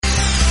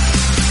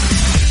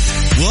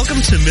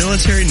Welcome to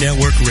Military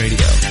Network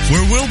Radio,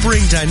 where we'll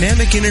bring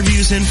dynamic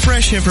interviews and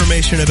fresh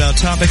information about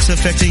topics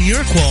affecting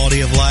your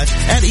quality of life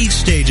at each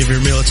stage of your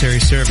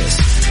military service.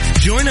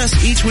 Join us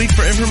each week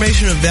for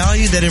information of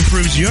value that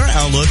improves your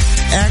outlook,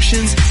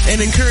 actions,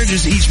 and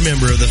encourages each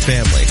member of the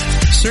family.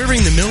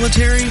 Serving the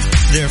military,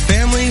 their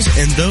families,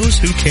 and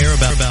those who care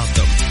about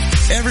them.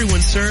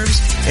 Everyone serves,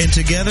 and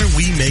together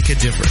we make a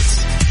difference.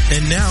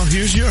 And now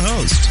here's your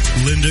host,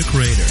 Linda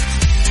Crater.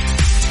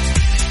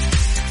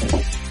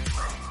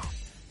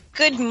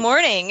 Good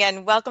morning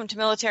and welcome to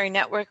Military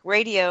Network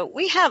Radio.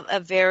 We have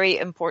a very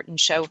important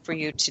show for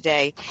you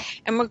today,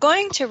 and we're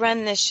going to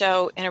run this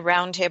show in a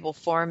roundtable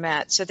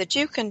format so that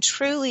you can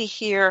truly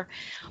hear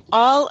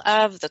all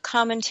of the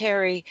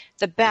commentary,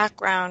 the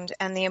background,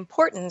 and the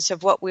importance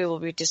of what we will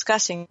be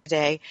discussing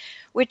today,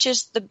 which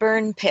is the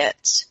burn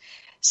pits.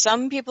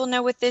 Some people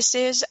know what this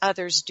is,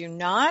 others do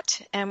not,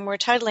 and we're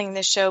titling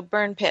this show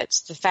Burn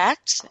Pits, the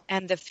Facts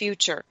and the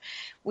Future.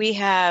 We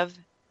have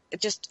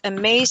just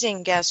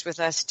amazing guests with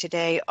us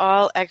today,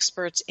 all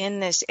experts in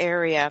this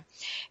area.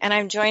 And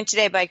I'm joined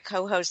today by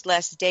co-host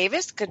Les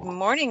Davis. Good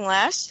morning,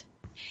 Les.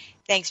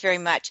 Thanks very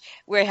much.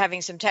 We're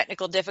having some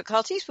technical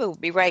difficulties. We'll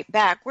be right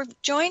back. We're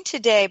joined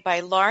today by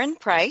Lauren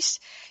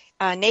Price,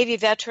 a Navy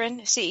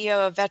veteran,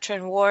 CEO of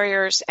Veteran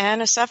Warriors,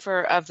 and a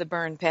sufferer of the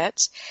burn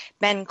pits.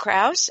 Ben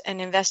Krause, an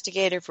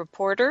investigative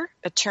reporter,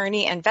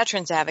 attorney, and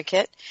veterans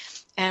advocate.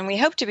 And we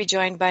hope to be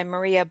joined by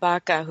Maria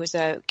Baca, who's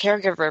a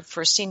caregiver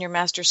for Senior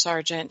Master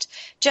Sergeant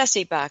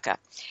Jesse Baca.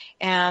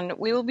 And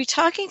we will be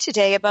talking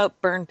today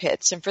about burn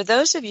pits. And for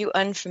those of you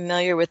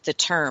unfamiliar with the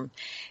term,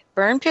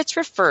 burn pits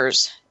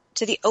refers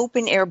to the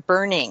open-air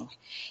burning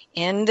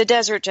in the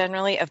desert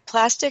generally of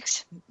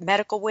plastics,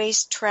 medical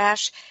waste,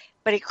 trash,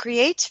 but it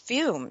creates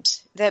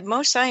fumes that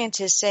most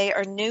scientists say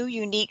are new,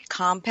 unique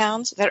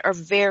compounds that are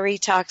very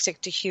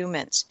toxic to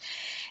humans.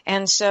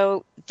 And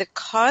so the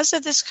cause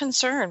of this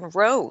concern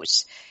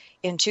rose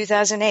in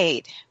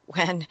 2008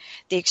 when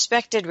the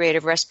expected rate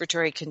of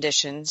respiratory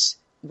conditions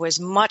was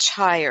much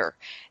higher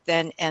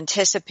than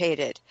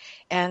anticipated.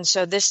 And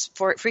so this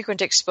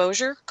frequent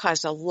exposure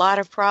caused a lot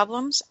of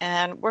problems.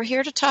 And we're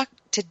here to talk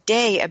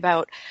today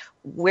about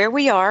where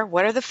we are,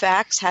 what are the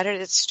facts, how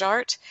did it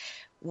start,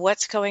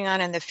 what's going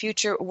on in the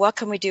future, what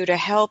can we do to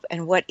help,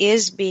 and what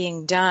is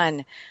being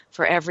done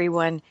for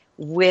everyone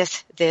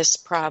with this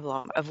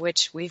problem, of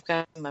which we've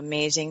got some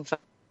amazing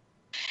folks.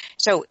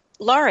 So,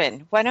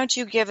 Lauren, why don't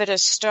you give it a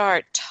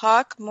start?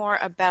 Talk more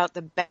about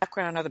the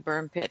background of the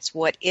burn pits.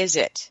 What is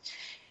it,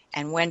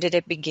 and when did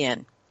it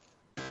begin?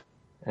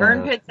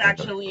 Burn pits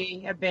actually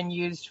have been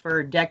used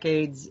for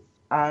decades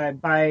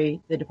by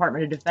the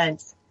Department of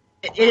Defense.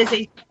 It is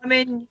a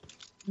common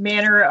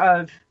manner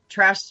of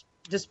trash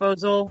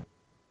disposal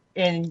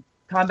in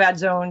combat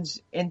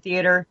zones, in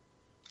theater.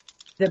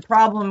 The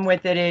problem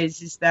with it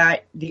is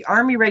that the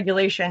Army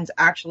regulations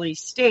actually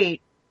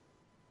state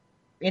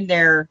in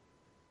their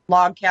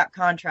log cap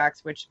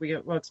contracts, which we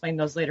will explain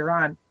those later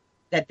on,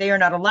 that they are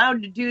not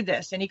allowed to do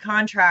this. Any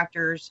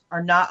contractors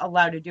are not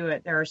allowed to do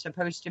it. There are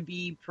supposed to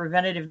be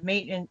preventative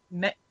maintenance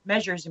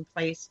measures in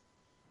place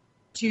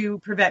to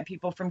prevent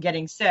people from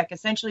getting sick.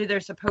 Essentially, they're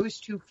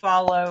supposed to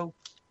follow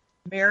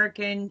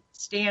American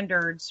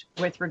standards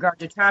with regard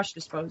to trash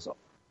disposal.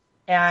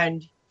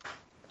 And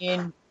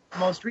in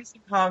most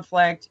recent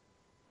conflict,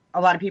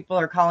 a lot of people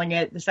are calling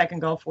it the Second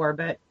Gulf War,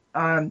 but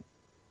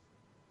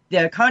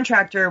the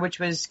contractor, which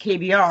was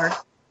KBR,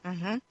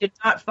 did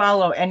not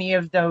follow any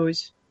of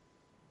those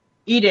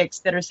edicts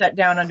that are set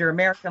down under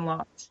American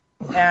laws.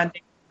 And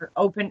they were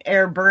open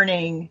air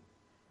burning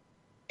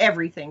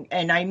everything.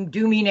 And I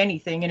do mean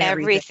anything and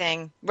everything.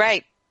 Everything,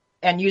 right.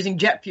 And using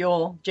jet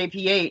fuel,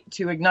 JP-8,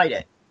 to ignite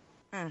it.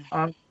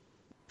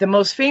 The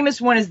most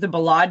famous one is the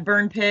Balad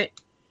burn pit,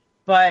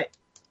 but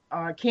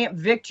Camp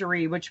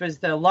Victory, which was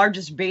the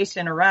largest base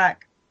in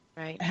Iraq,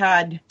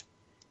 had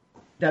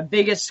the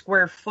biggest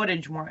square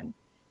footage one.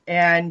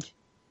 And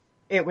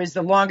it was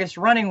the longest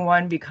running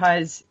one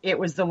because it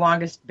was the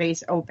longest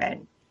base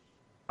open.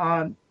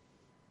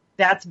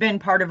 That's been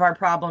part of our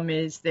problem,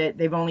 is that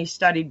they've only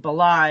studied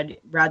Balad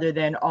rather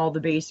than all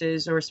the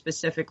bases or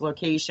specific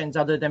locations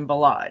other than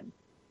Balad.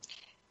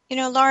 You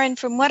know, Lauren,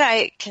 from what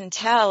I can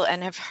tell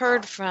and have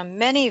heard from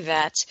many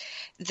vets,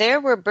 there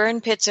were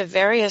burn pits of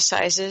various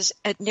sizes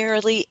at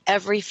nearly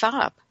every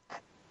FOB.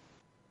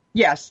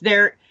 Yes,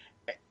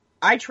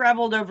 I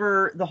traveled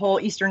over the whole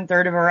eastern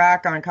third of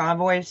Iraq on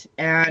convoys,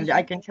 and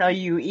I can tell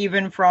you,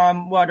 even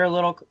from what are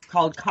little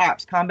called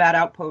COPs, combat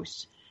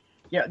outposts,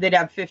 they'd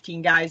have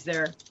 15 guys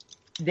there.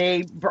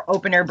 They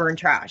open air burn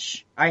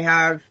trash. I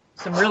have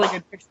some really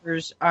good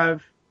pictures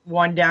of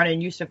one down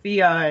in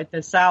Yusufia at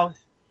the south.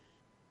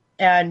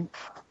 And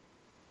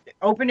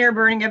open air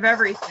burning of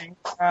everything,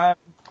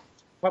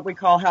 what we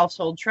call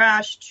household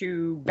trash,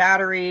 to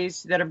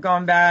batteries that have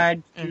gone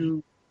bad,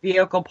 to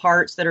vehicle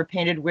parts that are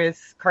painted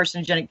with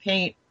carcinogenic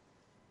paint,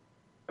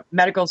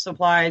 medical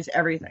supplies,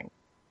 everything.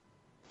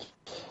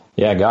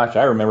 Yeah, gosh,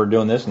 I remember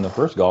doing this in the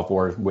first Gulf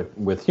War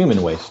with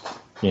human waste.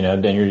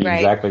 Dan, you're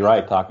exactly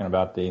right, talking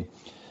about the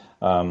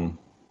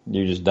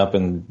you're just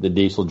dumping the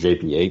diesel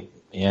JP8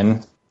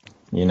 in,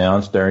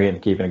 and stirring it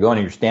and keeping it going.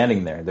 And you're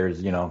standing there. There's,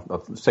 a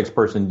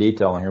 6-person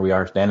detail, and here we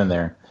are standing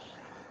there.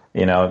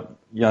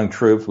 Young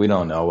troops, we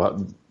don't know what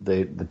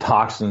the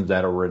toxins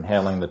that we're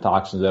inhaling, the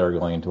toxins that are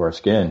going into our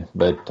skin.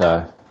 But,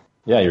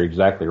 yeah, you're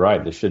exactly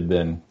right. This should have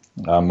been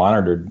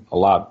monitored a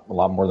lot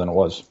more than it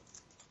was.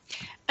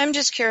 I'm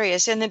just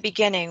curious, in the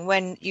beginning,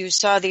 when you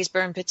saw these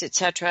burn pits,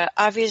 etc.,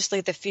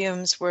 obviously the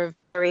fumes were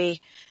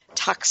very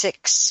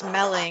toxic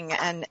smelling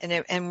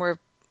and were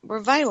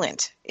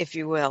violent, if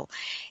you will.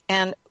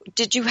 And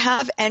did you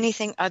have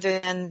anything other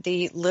than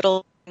the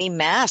little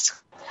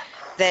mask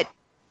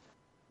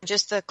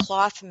just the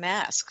cloth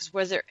masks?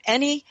 Was there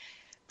any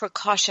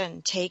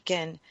precaution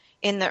taken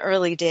in the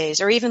early days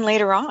or even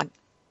later on?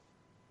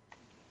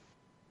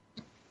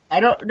 I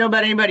don't know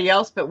about anybody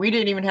else, but we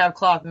didn't even have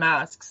cloth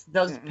masks.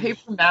 Those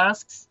paper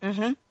masks,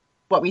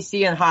 what we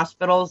see in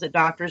hospitals that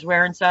doctors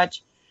wear and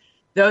such,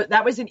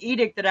 that was an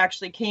edict that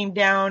actually came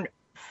down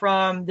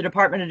from the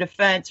Department of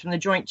Defense, from the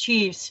Joint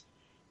Chiefs,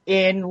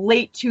 in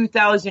late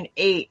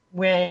 2008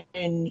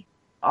 when,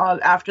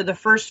 after the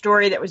first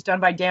story that was done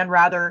by Dan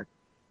Rather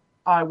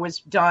was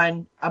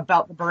done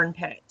about the burn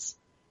pits.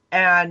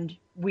 And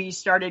we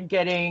started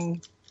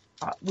getting,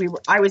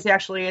 I was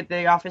actually at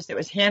the office that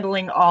was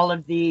handling all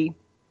of the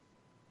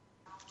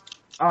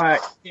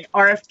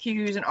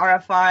RFQs and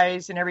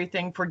RFIs and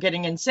everything for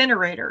getting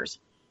incinerators.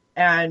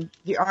 And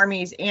the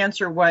Army's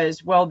answer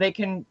was, well, they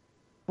can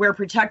wear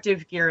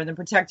protective gear. And the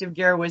protective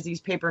gear was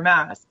these paper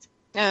masks,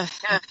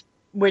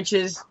 which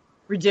is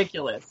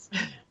ridiculous.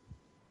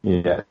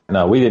 Yeah,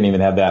 no, we didn't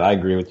even have that. I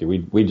agree with you.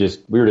 We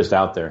were just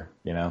out there,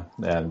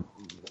 and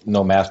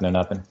no mask, no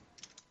nothing.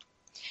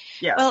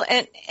 Yeah. Well,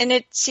 and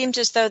it seems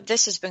as though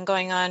this has been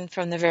going on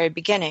from the very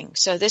beginning.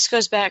 So this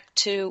goes back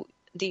to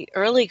the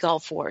early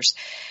Gulf Wars,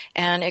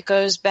 and it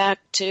goes back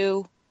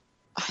to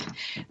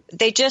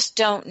they just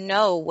don't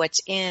know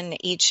what's in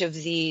each of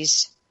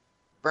these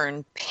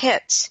burn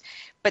pits,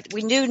 but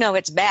we do know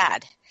it's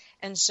bad.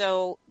 And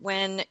so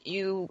when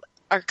you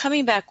are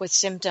coming back with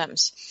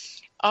symptoms,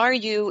 are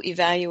you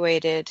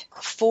evaluated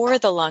for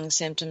the lung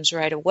symptoms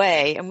right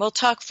away? And we'll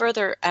talk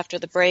further after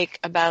the break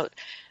about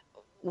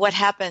what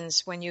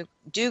happens when you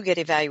do get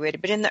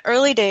evaluated. But in the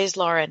early days,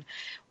 Lauren,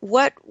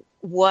 what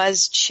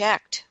was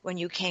checked when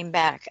you came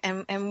back?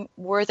 And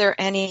were there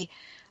any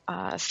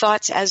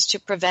thoughts as to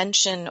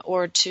prevention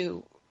or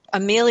to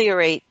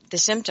ameliorate the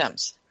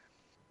symptoms?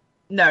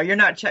 No, you're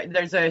not checked.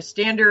 There's a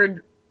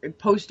standard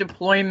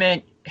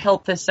post-deployment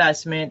health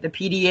assessment, the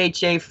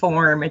PDHA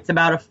form. It's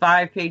about a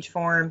 5-page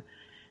form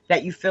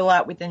that you fill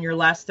out within your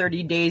last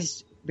 30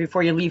 days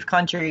before you leave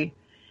country.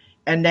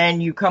 And then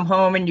you come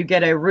home and you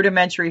get a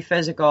rudimentary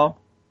physical.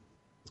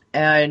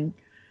 And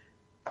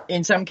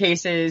in some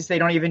cases, they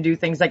don't even do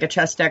things like a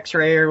chest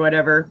x-ray or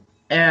whatever.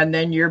 And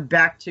then you're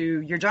back to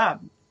your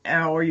job,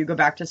 or you go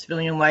back to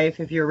civilian life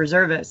if you're a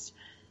reservist.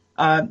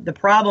 The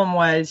problem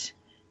was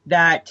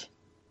that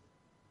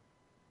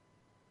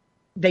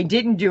they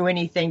didn't do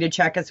anything to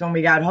check us when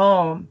we got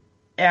home.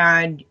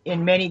 And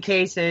in many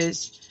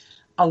cases,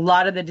 a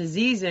lot of the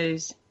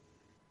diseases,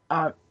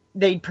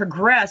 they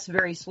progress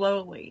very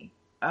slowly.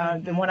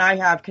 The one I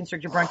have,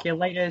 constrictive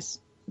bronchiolitis,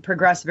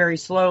 progress very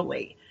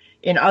slowly.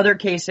 In other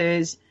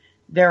cases,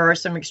 there are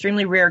some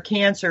extremely rare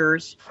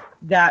cancers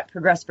that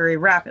progress very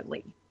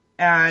rapidly.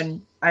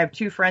 And I have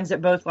 2 friends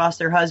that both lost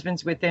their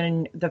husbands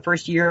within the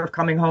first year of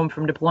coming home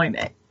from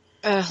deployment.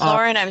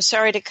 Lauren, I'm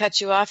sorry to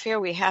cut you off here.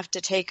 We have to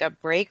take a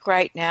break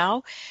right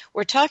now.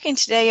 We're talking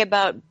today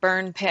about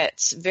burn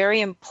pits,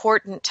 very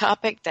important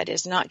topic that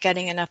is not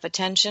getting enough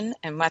attention,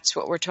 and that's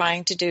what we're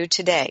trying to do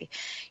today.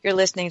 You're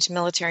listening to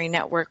Military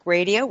Network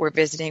Radio. We're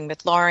visiting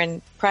with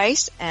Lauren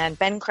Price and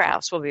Ben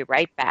Krause. We'll be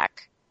right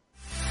back.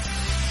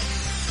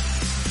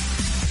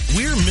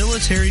 We're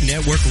Military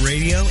Network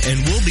Radio,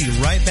 and we'll be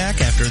right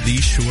back after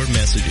these short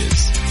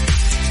messages.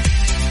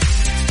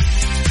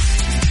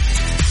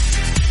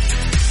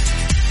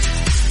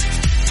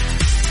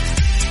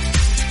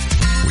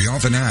 We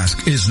often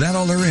ask, is that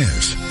all there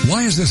is?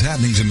 Why is this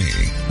happening to me?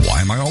 Why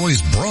am I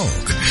always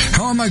broke?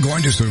 How am I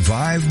going to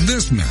survive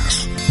this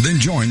mess? Then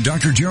join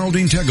Dr.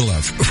 Geraldine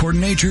Tegeloff for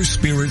Nature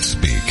Spirit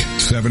Speak,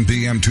 7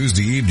 p.m.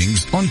 Tuesday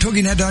evenings on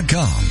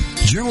TogiNet.com.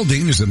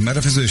 Geraldine is a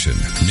metaphysician,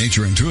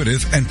 nature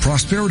intuitive, and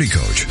prosperity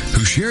coach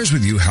who shares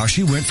with you how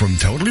she went from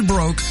totally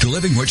broke to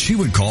living what she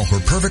would call her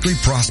perfectly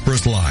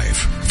prosperous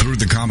life. Through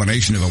the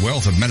combination of a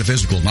wealth of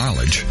metaphysical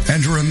knowledge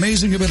and her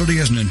amazing ability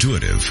as an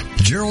intuitive,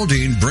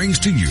 Geraldine brings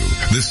to you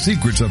the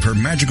secrets of her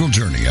magical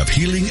journey of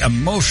healing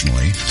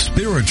emotionally,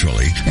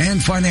 spiritually,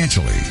 and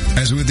financially.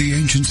 As with the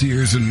ancient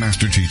seers and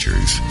master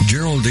teachers,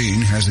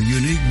 Geraldine has a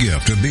unique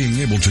gift of being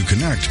able to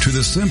connect to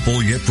the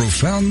simple yet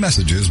profound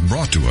messages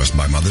brought to us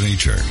by Mother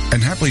Nature,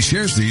 and happily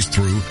shares these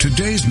through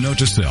today's note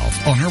to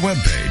self on her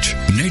webpage,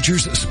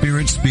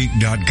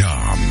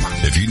 naturespiritspeak.com.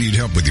 If you need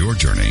help with your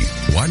journey,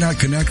 why not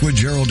connect with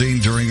Geraldine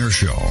during her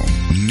show,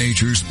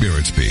 Nature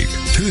Spirit Speak,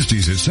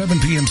 Tuesdays at 7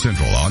 p.m.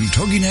 Central on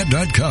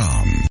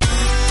TogiNet.com.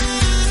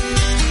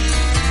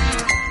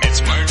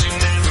 It's words you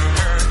never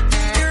heard.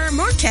 There are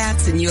more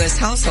cats in U.S.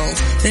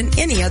 households than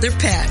any other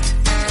pet.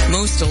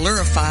 Most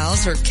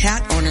allurophiles or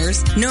cat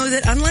owners know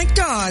that unlike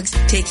dogs,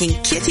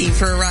 taking Kitty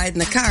for a ride in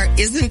the car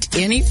isn't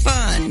any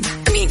fun.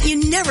 I mean,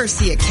 you never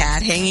see a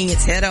cat hanging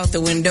its head out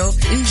the window,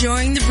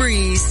 enjoying the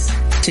breeze.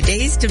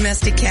 Today's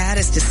domestic cat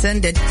is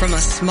descended from a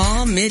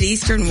small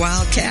Mid-Eastern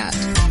wildcat.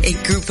 A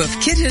group of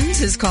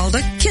kittens is called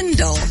a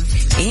Kindle,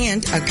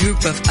 and a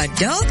group of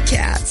adult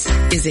cats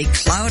is a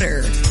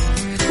clouder.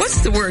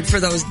 What's the word for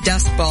those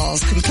dust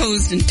balls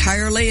composed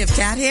entirely of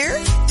cat hair?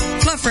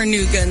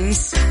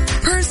 Fluffernuggins.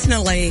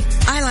 Personally,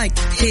 I like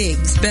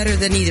pigs better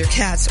than either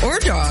cats or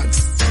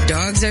dogs.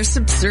 Dogs are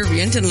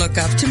subservient and look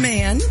up to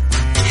man.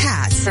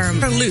 Cats are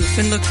aloof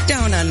and look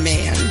down on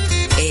man.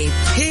 A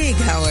pig,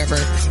 however,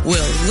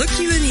 will look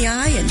you in the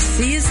eye and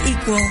see as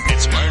equal.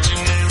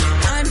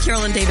 I'm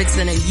Carolyn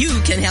Davidson, and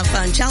you can have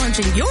fun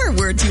challenging your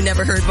words you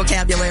never heard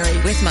vocabulary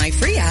with my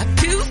free app,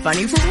 Too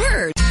Funny for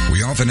Words.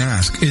 We often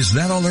ask, is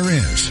that all there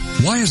is?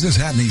 Why is this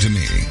happening to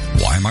me?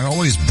 Why am I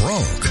always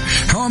broke?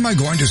 How am I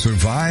going to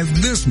survive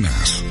this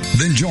mess?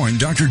 Then join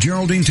Dr.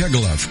 Geraldine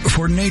Tegeloff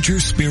for Nature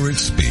Spirit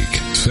Speak,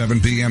 7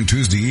 p.m.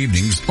 Tuesday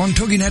evenings on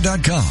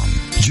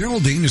TogiNet.com.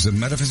 Geraldine is a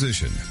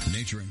metaphysician,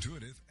 nature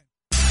intuitive.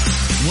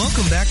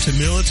 Welcome back to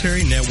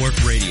Military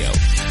Network Radio,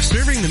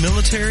 serving the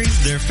military,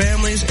 their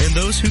families, and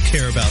those who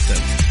care about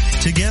them.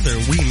 Together,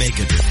 we make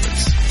a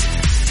difference.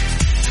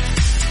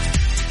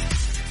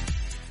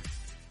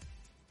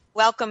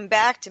 Welcome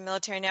back to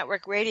Military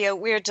Network Radio.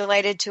 We're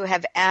delighted to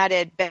have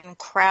added Ben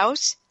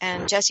Krause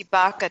and Jesse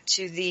Baca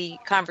to the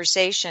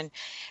conversation.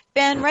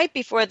 Ben, right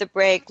before the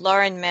break,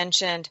 Lauren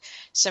mentioned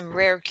some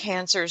rare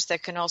cancers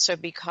that can also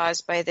be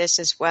caused by this,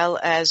 as well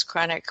as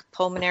chronic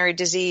pulmonary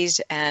disease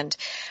and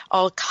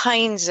all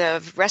kinds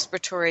of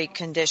respiratory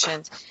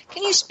conditions.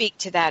 Can you speak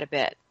to that a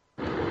bit?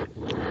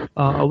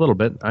 A little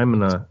bit.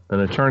 I'm an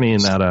attorney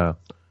and not a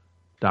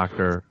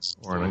doctor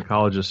or an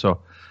oncologist, so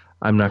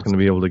I'm not going to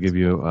be able to give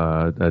you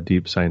a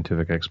deep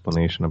scientific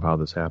explanation of how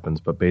this happens.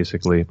 But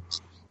basically,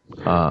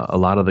 a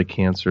lot of the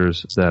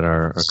cancers that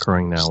are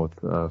occurring now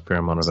with a fair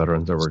amount of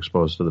veterans that were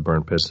exposed to the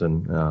burn pits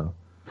in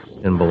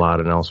Balad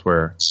and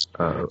elsewhere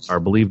are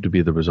believed to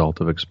be the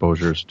result of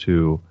exposures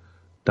to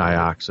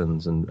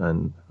dioxins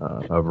and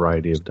a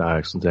variety of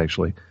dioxins,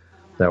 actually,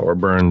 that were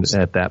burned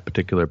at that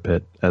particular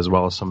pit, as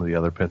well as some of the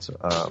other pits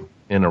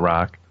in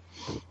Iraq.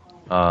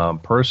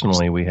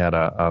 Personally, we had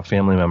a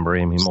family member,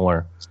 Amy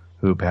Muller,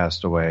 who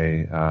passed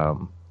away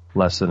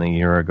less than a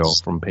year ago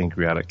from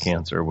pancreatic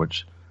cancer,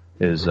 which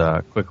is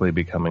quickly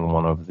becoming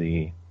one of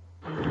the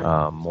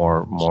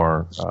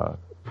more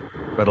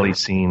readily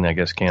seen, I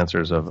guess,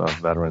 cancers of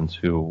veterans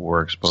who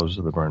were exposed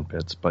to the burn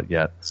pits. But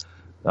yet,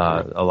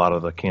 a lot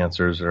of the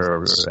cancers,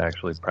 or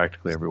actually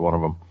practically every one of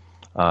them,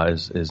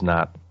 is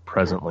not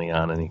presently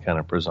on any kind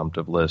of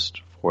presumptive list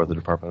for the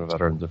Department of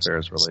Veterans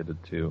Affairs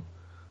related to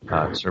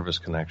service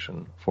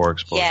connection for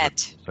exposure to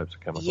these types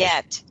of chemicals.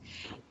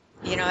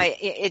 You know,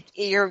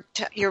 you're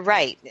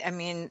right. I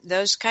mean,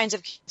 those kinds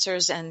of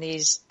cancers and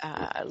these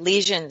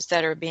lesions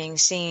that are being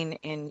seen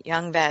in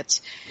young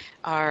vets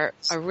are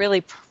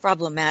really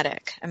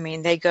problematic. I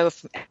mean, they go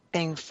from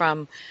everything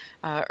from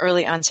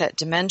early onset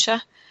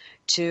dementia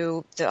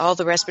to all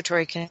the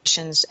respiratory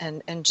conditions,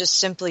 and just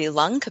simply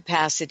lung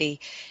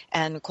capacity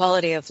and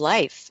quality of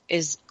life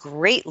is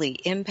greatly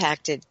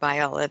impacted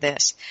by all of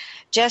this.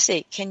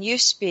 Jesse, can you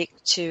speak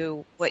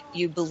to what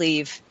you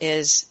believe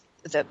is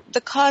the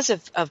cause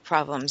of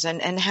problems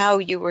and how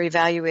you were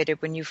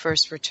evaluated when you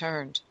first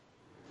returned?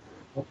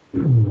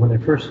 When I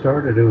first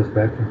started, it was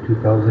back in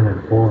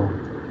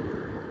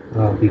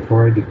 2004.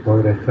 Before I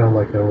deployed, I felt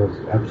like I was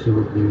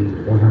absolutely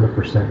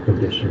 100%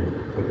 conditioned.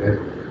 Like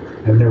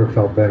I've never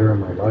felt better in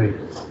my life.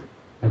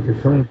 After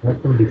coming back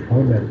from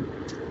deployment,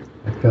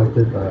 I felt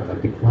a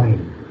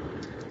decline.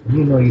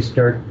 And you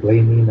start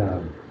blaming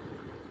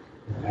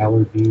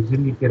allergies,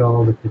 and you get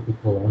all the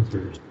typical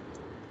answers.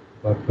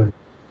 But when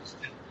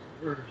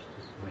first,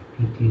 my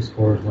PT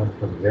scores went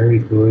from very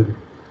good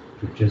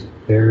to just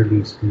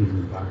barely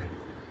squeezing by.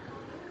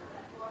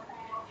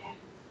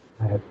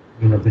 I have,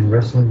 been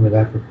wrestling with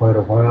that for quite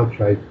a while,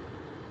 tried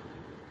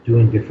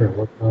doing different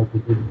workouts,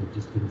 it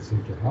just didn't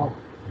seem to help.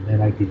 And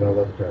then I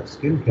developed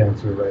skin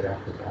cancer right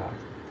after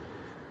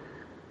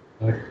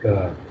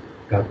that.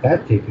 Got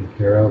that taken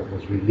care of,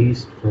 was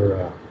released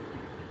for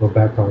go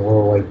back on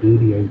worldwide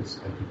duty. I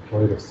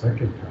deployed a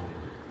second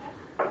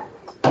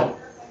time.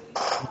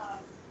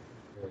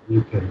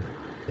 You can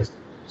just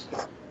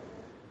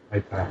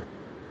right back.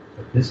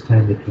 But this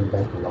time they came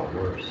back a lot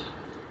worse.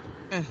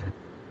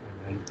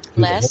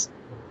 Less?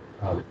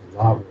 A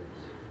lot worse.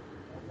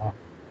 A lot.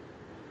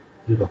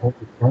 Through the whole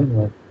deployment,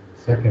 in the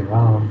second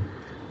round,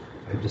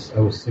 I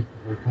was sick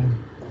the whole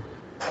time.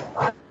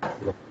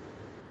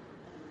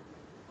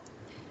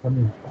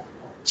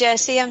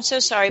 Jesse, I'm so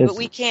sorry, but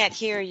we can't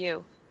hear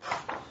you.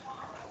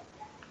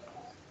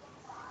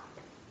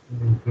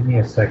 Give me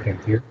a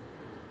second here.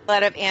 A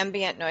lot of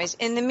ambient noise.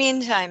 In the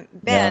meantime,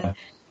 Ben,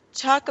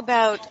 talk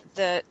about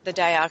the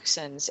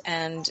dioxins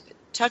and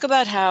talk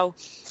about how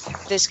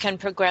this can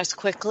progress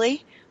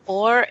quickly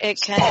or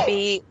it can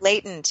be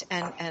latent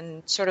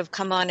and sort of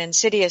come on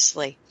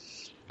insidiously.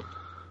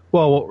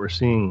 Well, what we're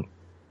seeing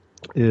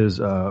is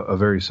a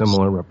very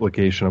similar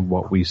replication of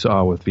what we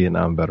saw with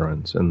Vietnam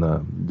veterans and the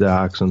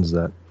dioxins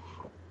that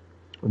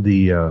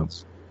the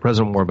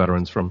present war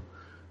veterans from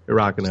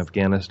Iraq and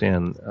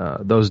Afghanistan,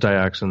 those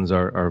dioxins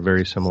are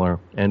very similar,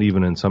 and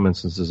even in some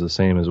instances the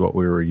same as what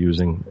we were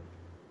using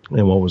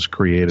and what was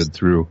created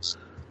through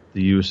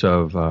the use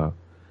of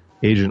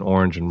Agent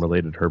Orange and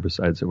related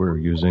herbicides that we were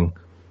using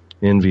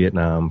in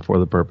Vietnam for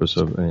the purpose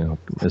of,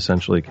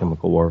 essentially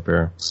chemical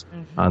warfare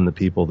on the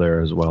people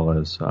there, as well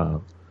as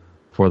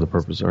for the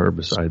purpose of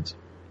herbicides.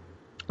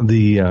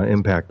 The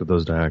impact of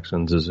those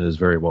dioxins is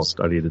very well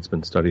studied. It's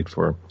been studied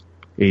for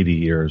 80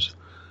 years.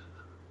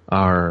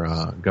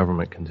 Our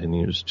government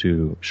continues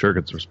to shirk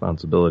its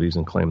responsibilities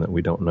and claim that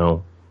we don't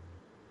know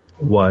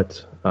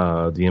what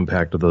the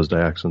impact of those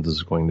dioxins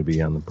is going to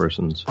be on the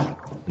person's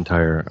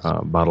entire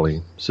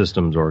bodily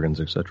systems, organs,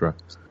 etc.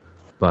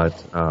 But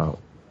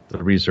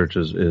the research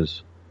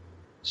is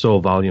so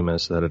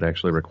voluminous that it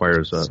actually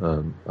requires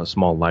a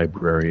small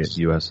library at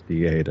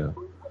USDA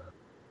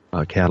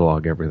to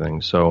catalog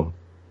everything. So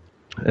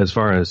as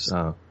far as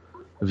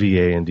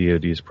VA and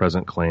DoD's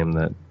present claim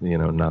that,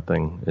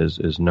 nothing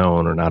is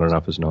known or not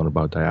enough is known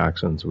about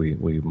dioxins,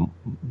 we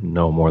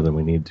know more than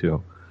we need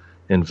to,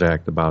 in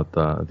fact, about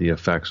the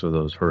effects of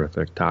those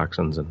horrific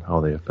toxins and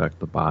how they affect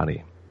the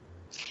body.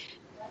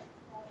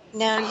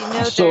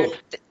 Now,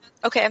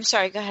 okay, I'm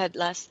sorry, go ahead,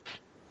 Les.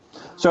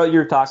 So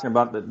you're talking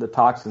about the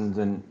toxins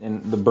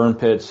in the burn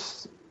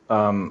pits,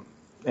 and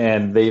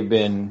they've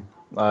been,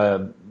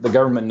 the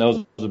government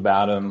knows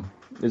about them.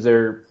 Is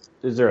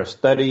there a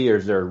study or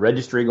is there a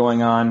registry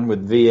going on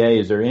with VA?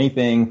 Is there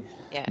anything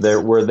there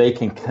where they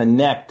can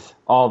connect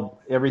all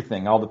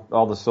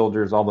the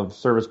soldiers, all the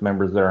service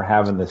members that are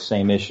having the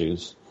same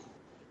issues?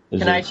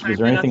 Is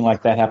there anything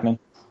like that happening?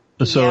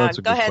 So that's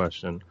a good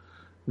question.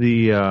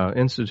 The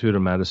Institute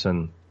of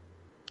Medicine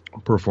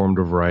performed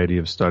a variety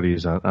of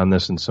studies on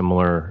this and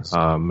similar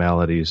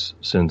maladies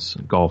since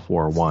Gulf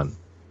War I.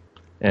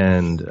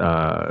 And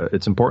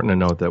it's important to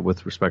note that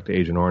with respect to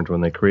Agent Orange,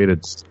 when they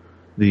created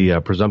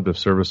the presumptive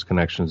service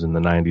connections in the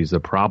 90s, the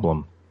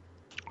problem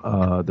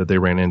that they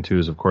ran into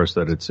is, of course,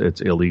 that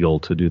it's illegal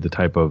to do the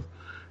type of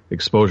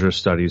exposure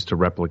studies to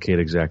replicate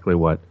exactly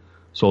what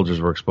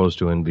soldiers were exposed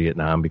to in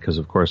Vietnam, because,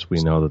 of course,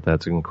 we know that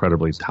that's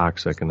incredibly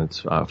toxic and it's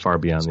far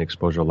beyond the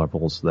exposure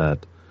levels that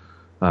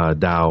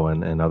Dow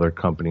and other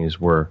companies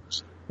were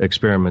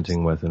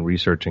experimenting with and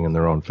researching in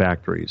their own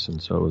factories.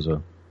 And so it was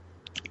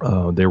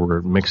they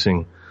were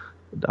mixing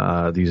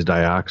these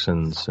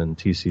dioxins and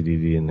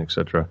TCDD and et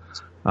cetera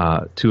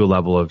to a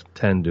level of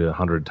 10 to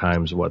 100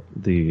 times what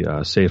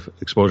the safe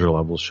exposure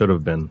levels should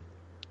have been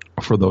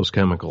for those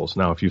chemicals.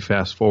 Now, if you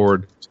fast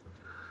forward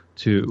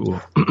to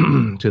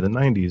to the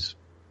 90s,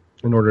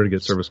 in order to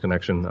get service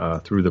connection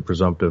through the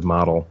presumptive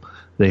model,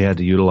 they had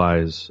to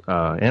utilize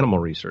animal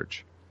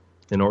research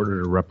in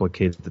order to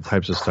replicate the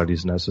types of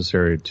studies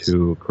necessary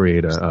to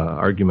create an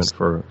argument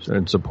for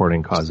and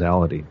supporting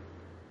causality.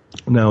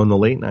 Now, in the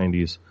late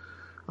 90s,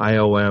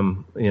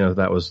 IOM,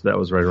 that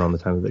was right around the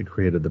time that they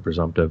created the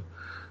presumptive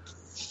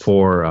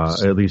for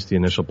at least the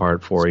initial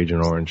part for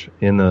Agent Orange.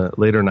 In the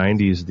later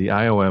 90s, the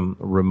IOM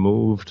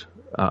removed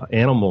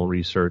animal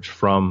research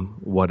from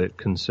what it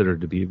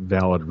considered to be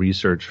valid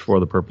research for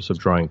the purpose of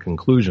drawing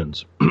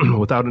conclusions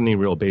without any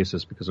real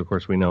basis, because, of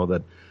course, we know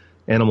that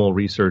animal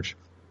research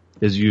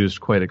is used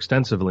quite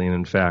extensively, and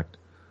in fact,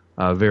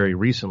 very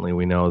recently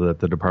we know that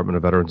the Department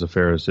of Veterans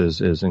Affairs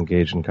is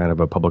engaged in kind of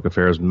a public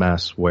affairs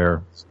mess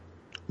where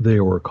they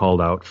were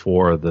called out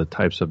for the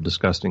types of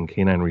disgusting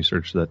canine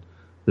research that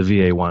the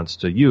VA wants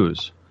to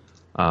use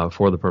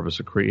for the purpose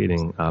of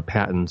creating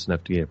patents and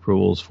FDA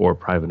approvals for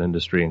private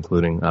industry,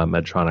 including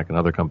Medtronic and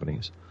other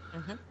companies.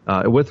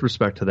 Mm-hmm. With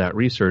respect to that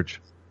research,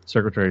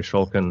 Secretary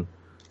Shulkin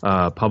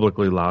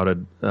publicly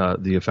lauded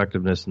the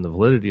effectiveness and the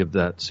validity of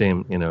that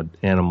same,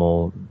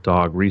 animal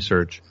dog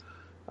research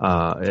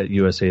at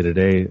USA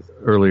Today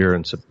earlier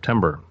in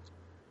September.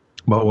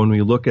 But when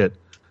we look at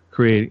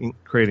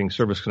creating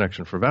service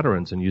connection for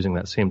veterans and using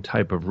that same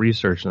type of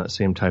research and that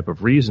same type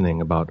of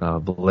reasoning about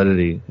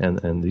validity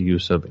and the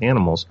use of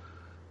animals,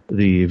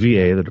 the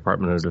VA, the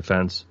Department of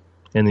Defense,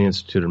 and the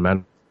Institute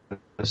of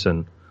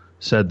Medicine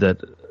said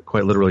that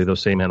quite literally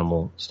those same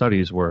animal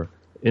studies were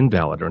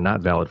invalid or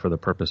not valid for the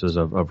purposes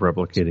of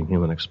replicating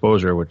human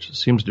exposure, which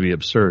seems to be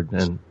absurd.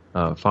 And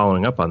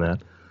following up on that,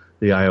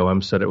 the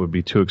IOM said it would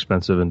be too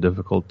expensive and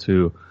difficult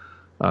to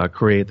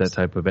create that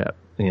type of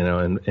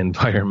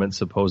environment,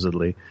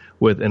 supposedly,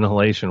 with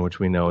inhalation, which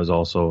we know is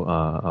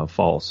also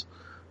false.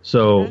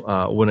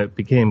 So when it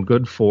became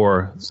good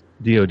for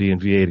DoD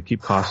and VA to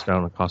keep costs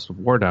down and cost of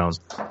war down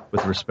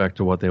with respect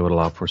to what they would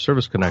allow for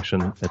service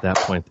connection, at that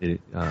point they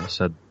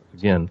said,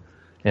 again,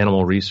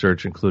 animal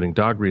research, including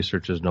dog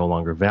research, is no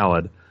longer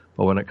valid.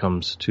 But when it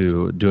comes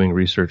to doing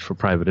research for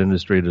private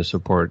industry to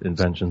support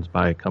inventions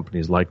by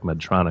companies like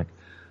Medtronic,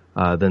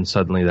 then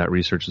suddenly that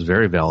research is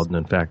very valid. And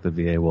in fact, the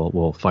VA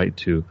will fight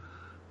to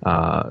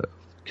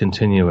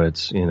continue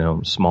its,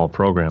 small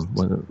program,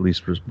 at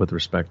least with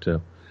respect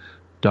to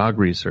dog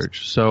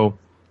research. So,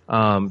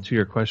 to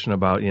your question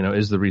about,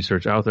 is the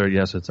research out there?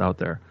 Yes, it's out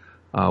there.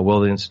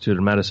 Will the Institute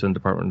of Medicine,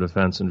 Department of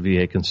Defense, and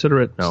VA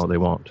consider it? No, they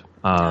won't.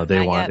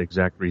 They want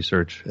exact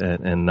research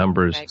and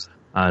numbers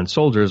on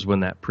soldiers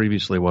when that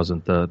previously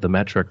wasn't the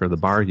metric or the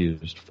bar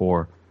used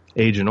for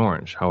Agent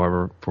Orange.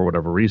 However, for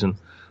whatever reason,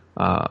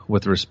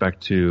 with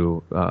respect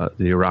to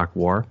the Iraq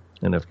War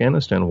and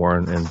Afghanistan War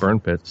and burn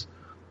pits,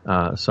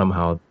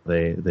 somehow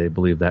they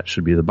believe that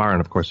should be the bar.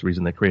 And, of course, the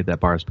reason they create that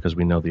bar is because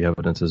we know the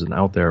evidence isn't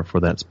out there for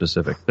that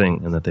specific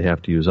thing and that they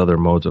have to use other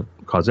modes of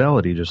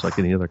causality, just like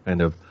any other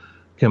kind of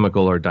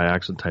chemical or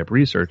dioxin type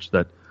research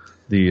that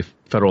the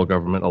federal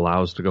government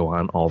allows to go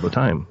on all the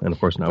time. And, of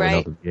course, now we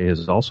know the VA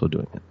is also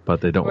doing it. But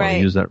they don't want to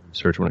use that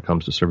research when it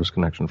comes to service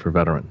connection for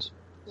veterans.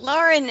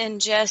 Lauren and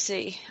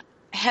Jesse,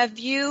 have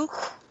you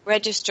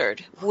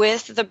registered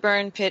with the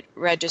Burn Pit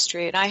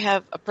Registry? And I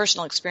have a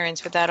personal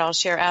experience with that I'll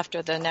share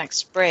after the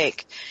next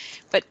break.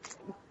 But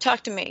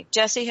talk to me.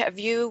 Jesse, have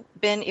you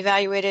been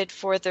evaluated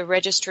for the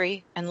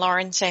registry? And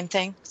Lauren, same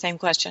thing? Same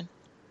question?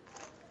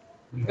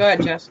 Go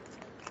ahead, Jess.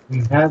 We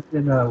have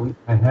been,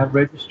 I have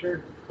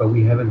registered, but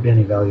we haven't been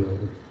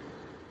evaluated.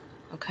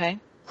 Okay.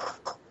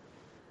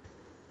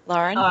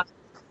 Lauren?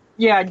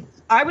 Yeah,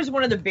 I was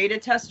one of the beta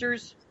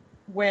testers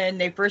when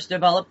they first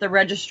developed the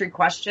registry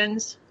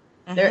questions.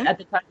 There, at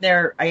the time,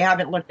 I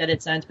haven't looked at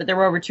it since, but there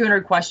were over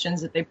 200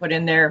 questions that they put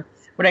in there.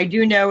 What I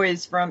do know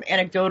is from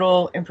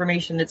anecdotal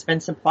information that's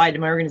been supplied to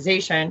my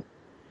organization,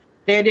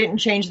 they didn't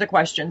change the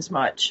questions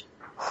much.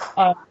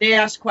 They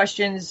asked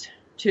questions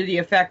to the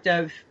effect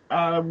of,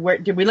 where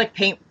did we lick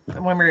paint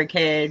when we were a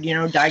kid,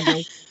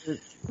 diagnosis,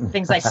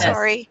 things like that.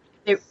 Sorry.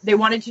 They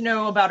wanted to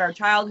know about our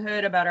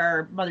childhood, about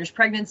our mother's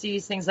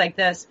pregnancies, things like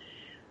this.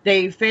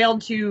 They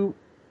failed to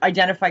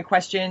identify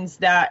questions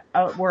that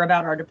were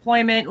about our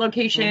deployment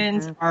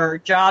locations, our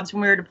jobs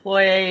when we were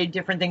deployed,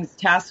 different things,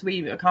 tasks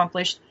we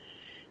accomplished.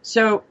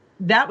 So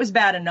that was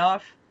bad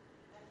enough.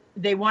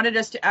 They wanted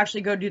us to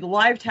actually go do the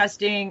live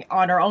testing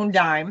on our own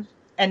dime.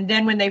 And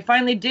then when they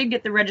finally did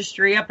get the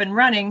registry up and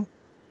running,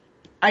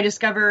 I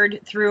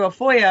discovered through a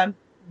FOIA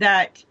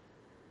that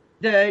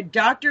the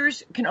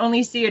doctors can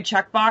only see a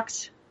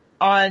checkbox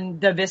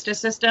on the VISTA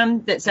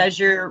system that says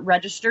you're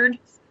registered.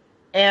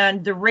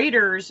 And the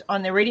raters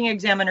on the rating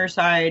examiner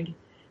side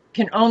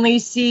can only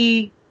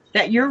see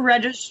that you're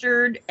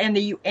registered and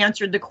that you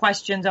answered the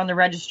questions on the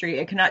registry.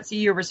 It cannot see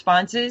your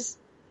responses.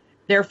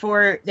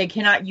 Therefore, they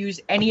cannot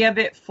use any of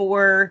it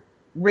for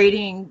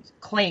rating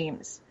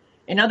claims.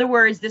 In other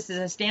words, this is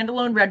a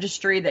standalone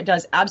registry that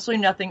does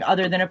absolutely nothing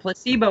other than a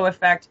placebo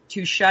effect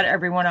to shut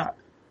everyone up.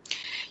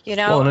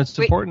 Well, and it's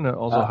important to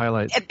also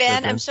highlight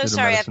Ben, that I'm so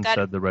sorry.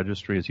 said the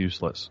registry is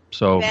useless.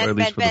 So, at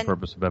least for the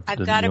purpose of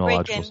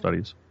epidemiological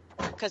studies.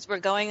 Because we're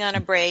going on a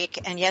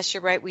break, and yes,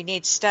 you're right, we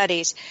need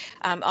studies.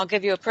 I'll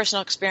give you a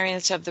personal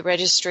experience of the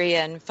registry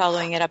and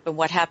following it up and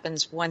what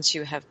happens once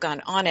you have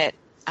gone on it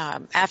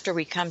after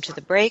we come to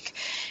the break.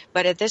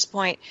 But at this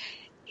point,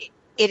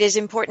 it is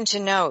important to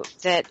note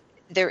that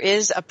there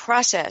is a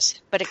process,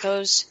 but it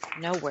goes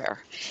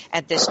nowhere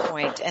at this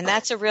point. And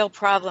that's a real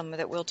problem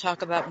that we'll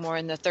talk about more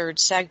in the third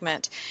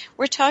segment.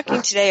 We're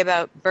talking today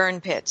about burn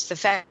pits.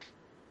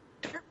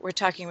 We're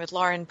talking with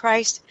Lauren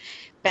Price,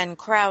 Ben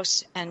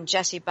Krause, and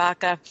Jesse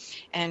Baca,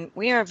 and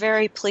we are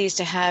very pleased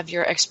to have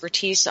your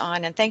expertise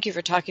on, and thank you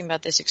for talking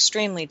about this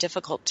extremely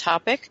difficult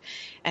topic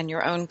and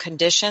your own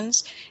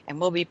conditions, and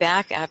we'll be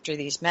back after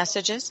these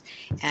messages,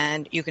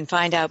 and you can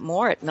find out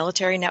more at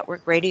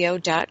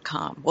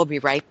militarynetworkradio.com. We'll be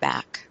right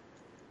back.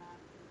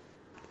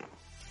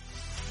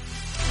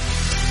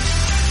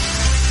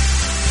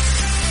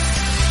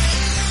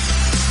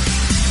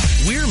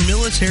 We're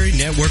Military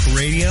Network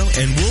Radio,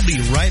 and we'll be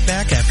right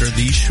back after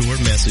these short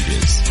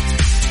messages.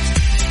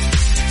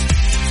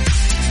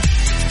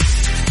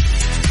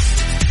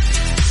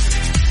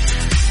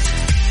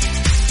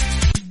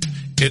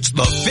 It's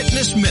the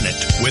Fitness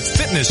Minute with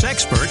fitness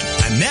expert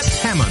Annette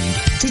Hammond.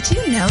 Did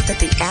you know that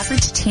the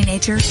average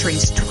teenager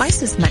drinks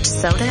twice as much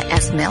soda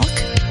as milk?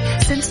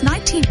 Since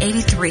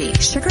 1983,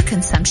 sugar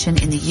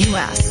consumption in the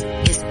U.S.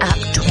 is up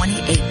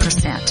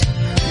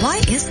 28%.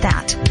 Why is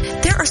that?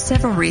 There are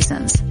several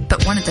reasons,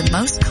 but one of the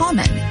most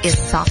common is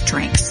soft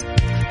drinks.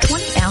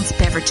 20-ounce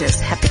beverages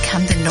have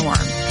become the norm,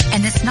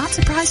 and it's not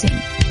surprising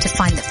to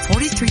find that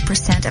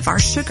 43% of our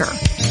sugar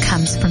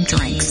comes from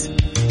drinks.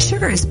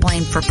 Sugar is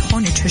blamed for poor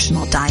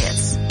nutritional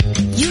diets.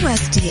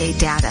 USDA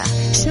data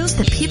shows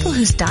that people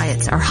whose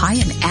diets are high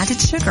in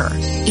added sugar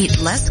eat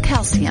less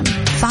calcium,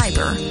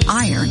 fiber,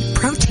 iron,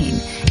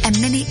 protein,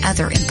 and many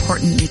other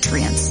important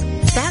nutrients.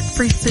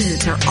 Fat-free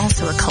foods are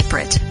also a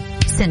culprit.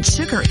 Since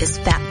sugar is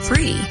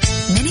fat-free,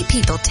 many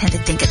people tend to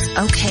think it's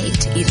okay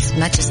to eat as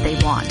much as they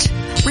want.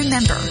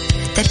 Remember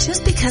that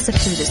just because a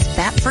food is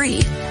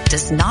fat-free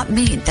does not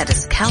mean that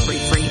it's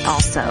calorie-free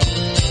also.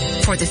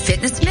 For the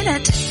Fitness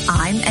Minute,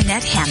 I'm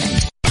Annette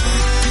Hammond.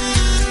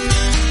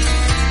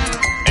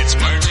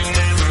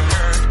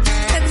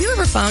 Have you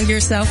ever found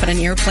yourself on an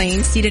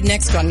airplane seated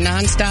next to a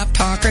nonstop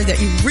talker that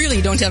you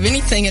really don't have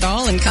anything at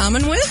all in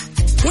common with?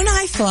 When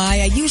I fly,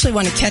 I usually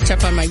want to catch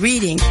up on my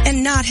reading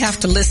and not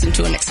have to listen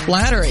to an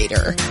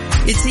explatterator.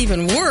 It's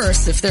even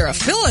worse if they're a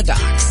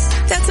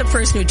philodox. That's a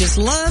person who just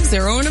loves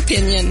their own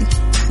opinion.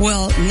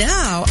 Well,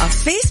 now a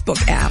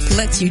Facebook app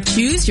lets you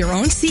choose your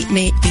own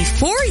seatmate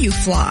before you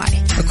fly.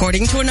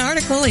 According to an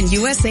article in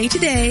USA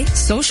Today,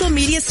 social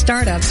media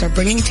startups are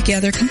bringing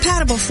together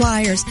compatible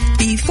flyers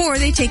before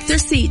they take their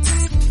seats.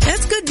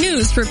 That's good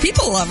news for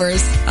people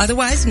lovers,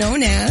 otherwise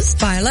known as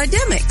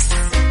philodemics.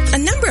 A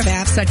number of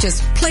apps such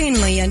as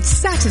Planely and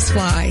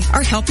Satisfy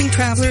are helping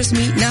travelers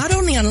meet not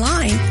only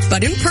online,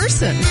 but in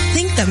person.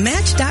 Think the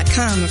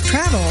Match.com of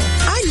travel.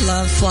 I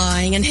love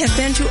flying and have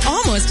been to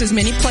almost as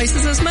many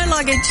places as my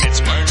luggage.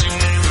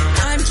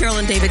 I'm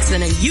Carolyn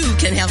Davidson, and you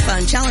can have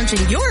fun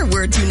challenging your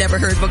words you never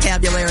heard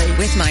vocabulary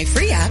with my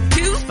free app,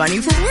 Too Funny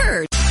for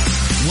Words.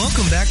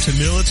 Welcome back to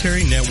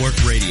Military Network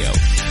Radio,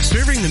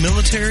 serving the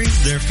military,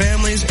 their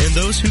families, and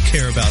those who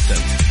care about them.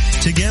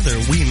 Together,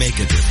 we make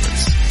a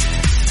difference.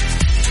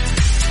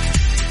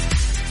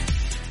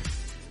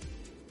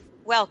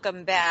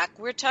 Welcome back.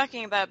 We're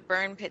talking about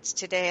burn pits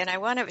today, and I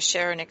want to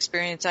share an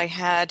experience I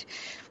had.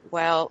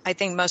 Well, I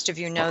think most of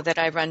you know that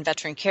I run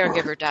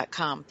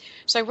veterancaregiver.com.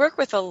 So I work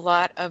with a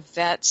lot of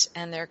vets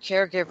and their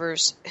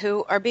caregivers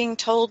who are being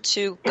told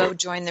to go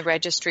join the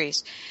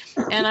registries.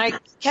 And I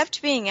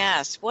kept being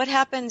asked, what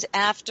happens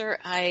after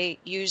I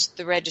use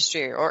the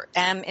registry or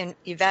am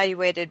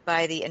evaluated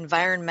by the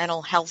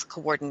environmental health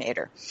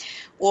coordinator?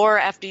 Or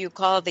after you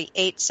call the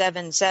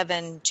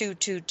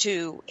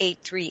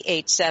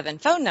 877-222-8387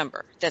 phone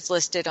number that's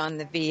listed on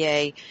the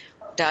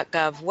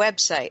VA.gov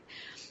website.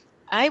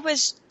 I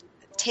was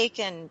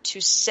taken to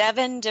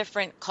 7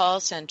 different call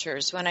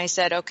centers when I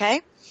said,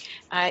 okay,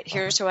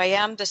 here's who I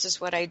am, this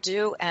is what I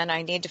do, and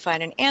I need to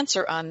find an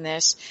answer on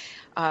this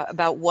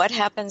about what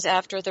happens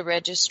after the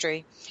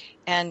registry.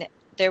 And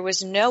there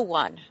was no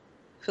one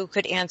who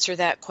could answer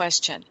that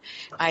question.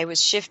 I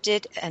was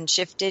shifted and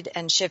shifted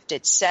and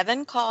shifted.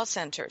 7 call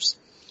centers,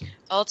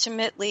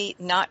 ultimately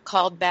not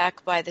called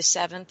back by the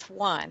 7th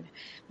one,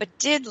 but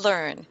did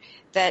learn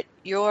that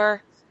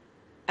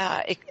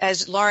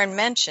as Lauren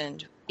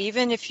mentioned,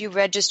 even if you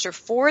register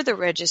for the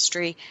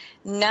registry,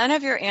 none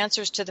of your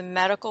answers to the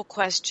medical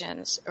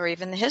questions or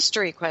even the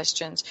history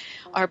questions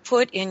are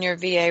put in your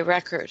VA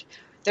record.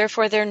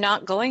 Therefore, they're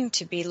not going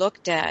to be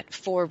looked at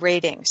for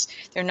ratings.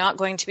 They're not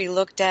going to be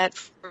looked at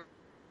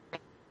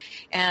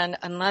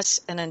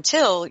unless and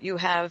until you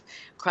have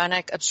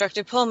chronic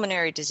obstructive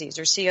pulmonary disease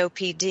or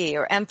COPD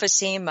or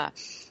emphysema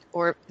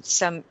or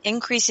some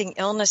increasing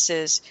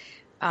illnesses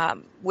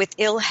with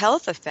ill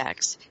health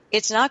effects,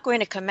 it's not going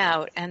to come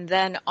out. And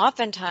then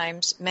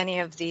oftentimes many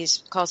of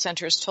these call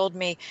centers told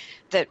me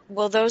that,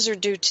 well, those are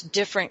due to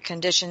different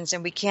conditions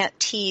and we can't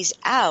tease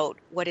out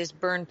what is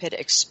burn pit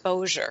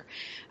exposure.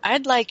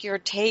 I'd like your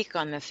take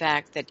on the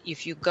fact that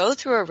if you go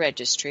through a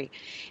registry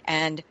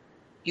and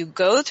you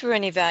go through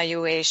an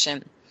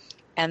evaluation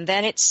and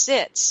then it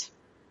sits,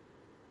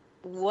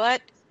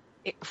 what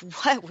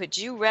would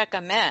you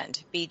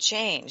recommend be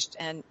changed?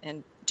 And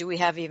do we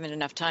have even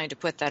enough time to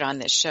put that on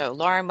this show?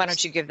 Lauren, why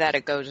don't you give that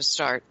a go to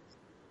start?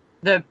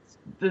 The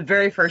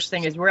very first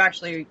thing is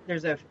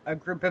there's a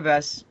group of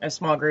us, a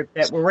small group,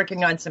 that we're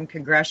working on some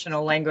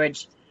congressional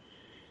language.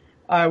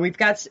 We've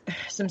got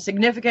some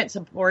significant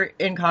support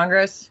in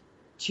Congress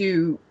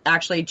to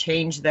actually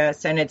change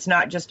this, and it's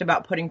not just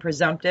about putting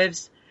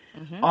presumptives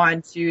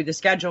onto the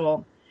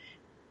schedule.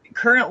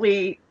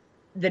 Currently,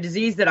 the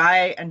disease that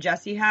I and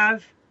Jesse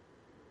have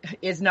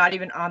is not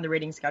even on the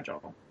rating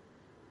schedule.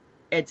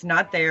 It's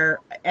not there,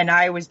 and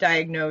I was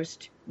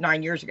diagnosed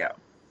 9 years ago.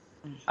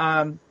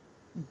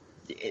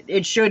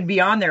 It should be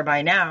on there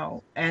by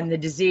now, and the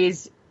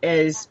disease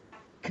is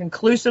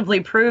conclusively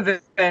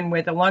proven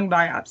with a lung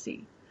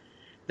biopsy.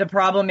 The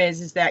problem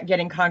is that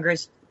getting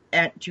Congress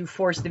to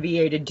force the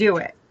VA to do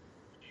it.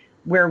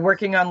 We're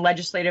working on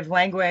legislative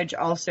language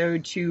also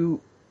to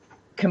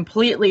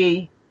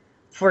completely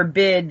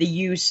forbid the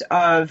use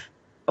of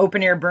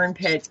open-air burn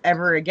pits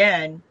ever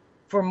again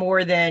for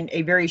more than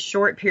a very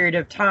short period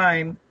of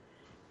time,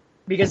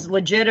 because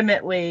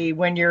legitimately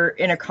when you're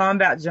in a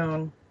combat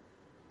zone,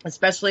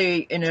 especially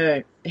in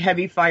a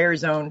heavy fire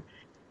zone,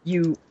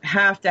 you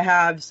have to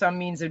have some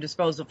means of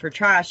disposal for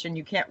trash, and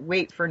you can't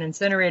wait for an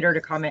incinerator to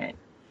come in.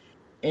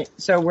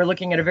 So we're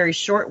looking at a very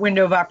short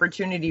window of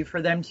opportunity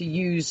for them to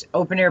use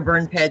open-air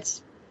burn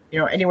pits,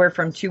 anywhere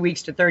from 2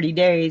 weeks to 30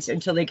 days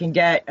until they can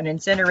get an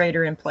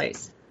incinerator in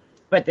place.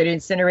 But the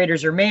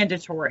incinerators are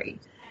mandatory.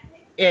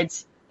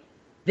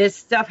 This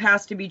stuff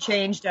has to be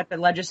changed at the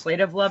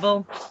legislative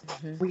level.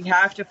 We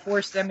have to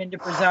force them into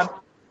presumption.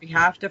 We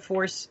have to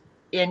force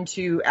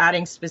into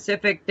adding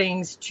specific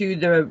things to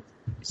the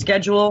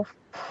schedule,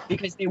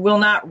 because they will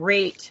not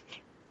rate.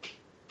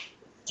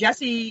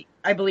 Jesse,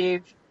 I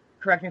believe,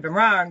 correct me if I'm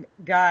wrong,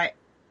 got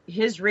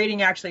his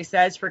rating actually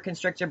says for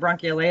constrictive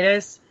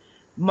bronchiolitis.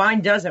 Mine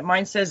doesn't.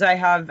 Mine says I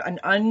have an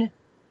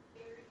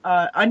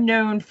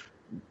unknown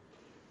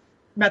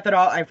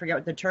I forget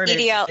what the term is.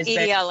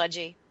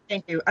 Etiology.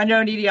 Thank you.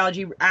 Unknown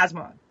etiology,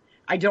 asthma.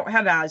 I don't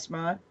have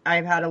asthma.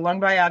 I've had a lung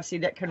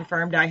biopsy that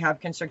confirmed I have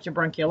constrictive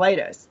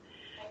bronchiolitis.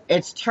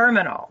 It's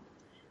terminal.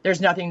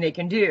 There's nothing they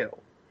can do.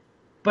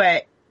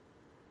 But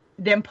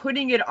them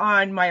putting it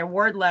on my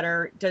award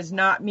letter does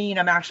not mean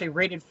I'm actually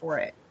rated for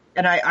it.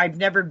 And I've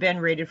never been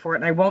rated for it,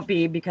 and I won't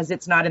be because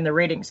it's not in the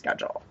rating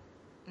schedule.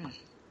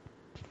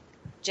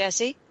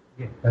 Jesse?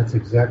 Yeah, that's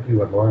exactly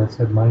what Lauren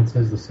said. Mine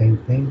says the same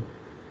thing.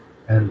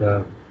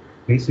 And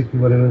basically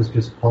what it was,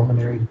 just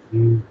pulmonary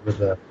disease with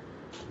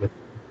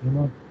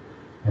emphysema,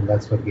 and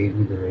that's what gave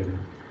me the rating.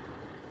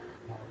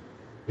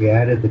 We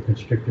added the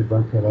constricted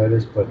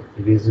bronchiolitis, but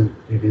it isn't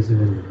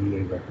in the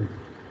VA record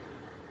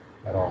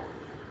at all.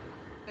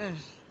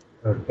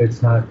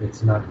 It's not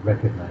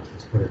recognized.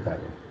 Let's put it that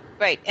way.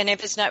 Right, and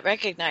if it's not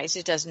recognized,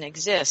 it doesn't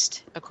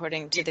exist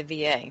according to the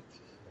VA.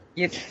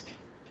 Yep.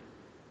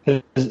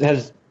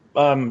 Has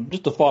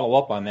just to follow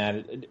up on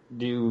that,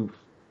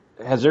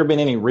 has there been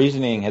any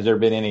reasoning? Has there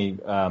been any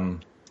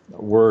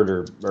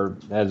word or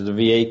has the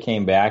VA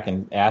came back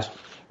and asked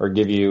or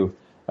give you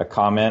a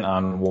comment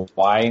on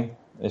why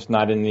it's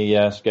not in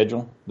the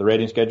schedule, the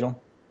rating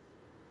schedule?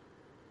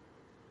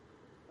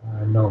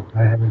 No,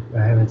 I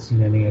haven't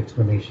seen any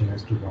explanation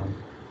as to why.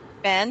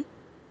 Ben,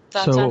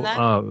 thoughts on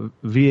that?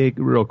 VA,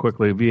 real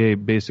quickly, VA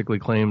basically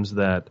claims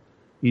that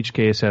each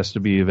case has to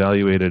be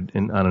evaluated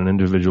on an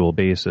individual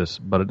basis,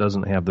 but it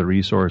doesn't have the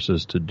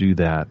resources to do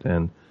that.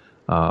 And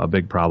a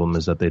big problem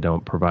is that they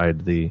don't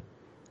provide the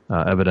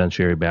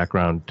evidentiary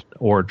background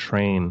or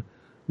train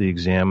the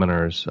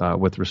examiners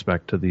with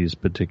respect to these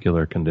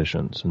particular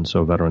conditions. And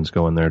so veterans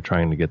go in there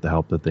trying to get the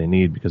help that they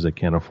need because they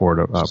can't afford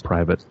a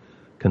private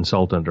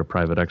consultant or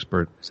private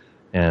expert,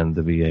 and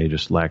the VA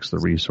just lacks the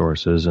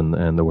resources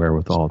and the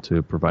wherewithal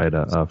to provide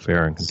a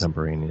fair and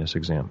contemporaneous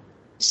exam.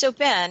 So,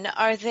 Ben,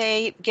 are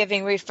they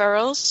giving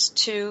referrals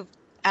to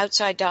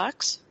outside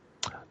docs?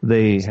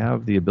 They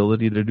have the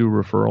ability to do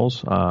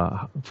referrals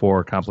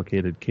for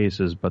complicated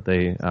cases, but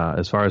they,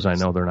 as far as I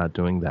know, they're not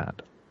doing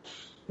that.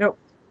 Nope.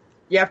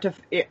 You have to.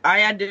 I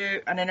had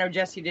to, and I know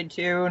Jesse did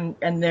too.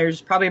 And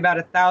there's probably about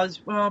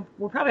 1,000. Well,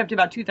 we're probably up to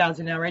about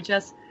 2,000 now, right,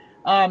 Jess?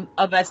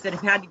 Of us that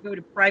have had to go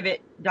to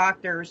private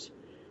doctors,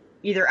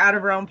 either out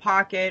of our own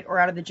pocket or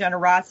out of the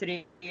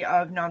generosity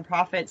of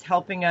nonprofits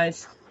helping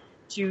us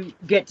to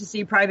get to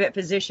see private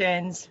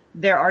physicians.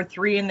 There are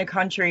 3 in the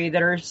country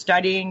that are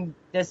studying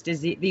this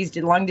disease, these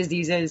lung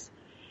diseases.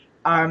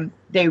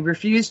 They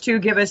refuse to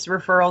give us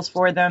referrals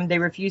for them. They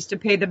refuse to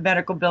pay the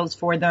medical bills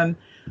for them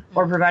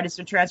or provide us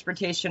with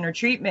transportation or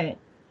treatment.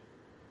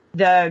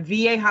 The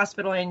VA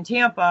hospital in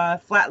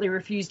Tampa flatly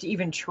refused to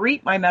even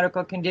treat my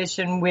medical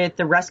condition with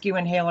the rescue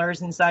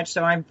inhalers and such.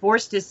 So I'm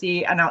forced to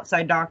see an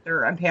outside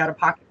doctor and pay out of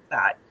pocket for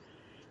that.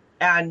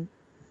 And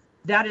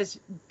that is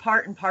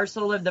part and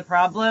parcel of the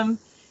problem.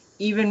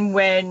 Even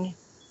when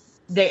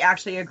they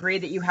actually agree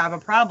that you have a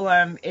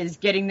problem, is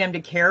getting them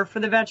to care for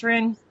the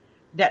veteran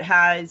that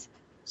has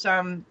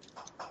some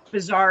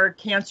bizarre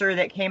cancer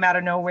that came out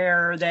of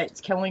nowhere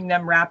that's killing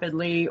them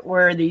rapidly,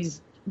 or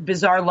these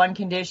bizarre lung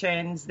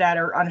conditions that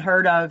are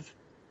unheard of.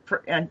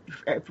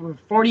 For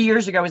 40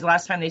 years ago was the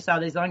last time they saw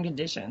these lung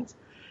conditions.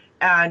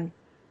 And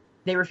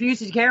they refuse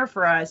to care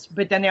for us,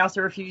 but then they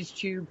also refuse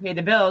to pay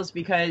the bills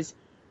because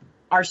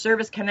our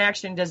service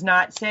connection does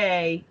not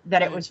say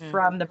that it was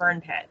from the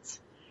burn pits.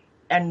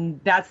 And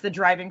that's the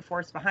driving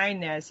force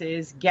behind this,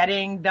 is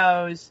getting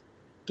the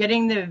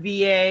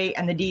VA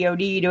and the DOD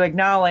to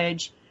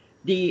acknowledge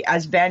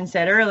as Ben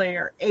said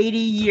earlier, 80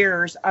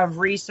 years of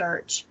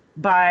research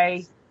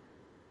by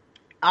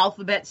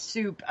alphabet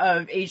soup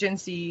of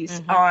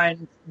agencies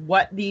on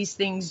what these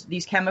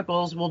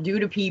chemicals will do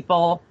to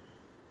people.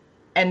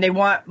 And they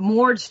want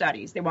more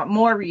studies. They want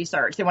more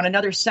research. They want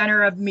another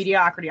center of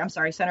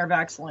center of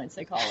excellence,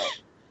 they call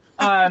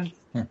it.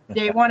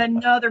 They want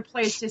another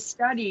place to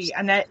study.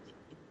 And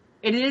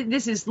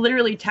this is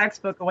literally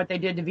textbook of what they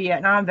did to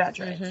Vietnam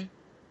veterans.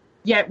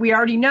 Yet we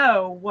already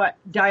know what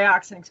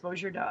dioxin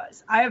exposure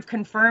does. I have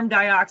confirmed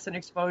dioxin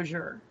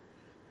exposure,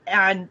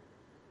 and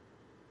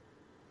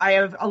I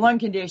have a lung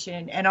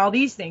condition and all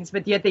these things,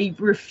 but yet they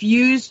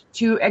refuse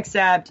to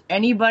accept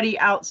anybody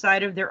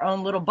outside of their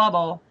own little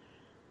bubble,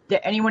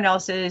 that anyone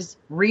else's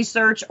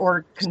research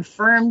or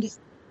confirmed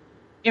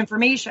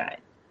information.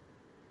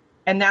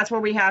 And that's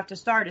where we have to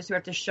start, is we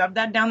have to shove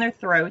that down their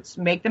throats,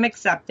 make them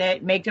accept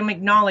it, make them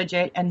acknowledge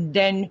it, and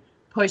then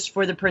push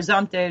for the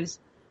presumptives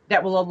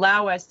that will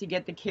allow us to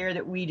get the care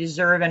that we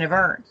deserve and have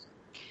earned.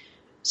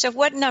 So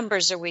what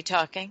numbers are we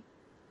talking?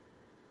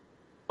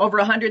 Over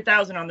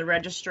 100,000 on the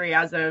registry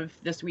as of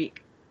this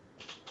week.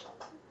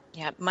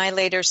 Yeah, my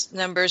latest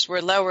numbers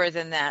were lower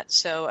than that,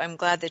 so I'm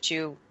glad that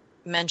you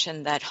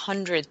mentioned that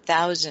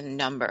 100,000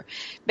 number.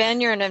 Ben,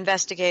 you're an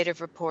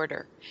investigative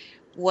reporter.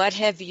 What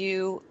have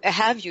you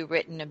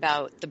written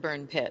about the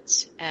burn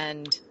pits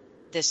and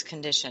this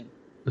condition?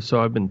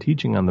 So I've been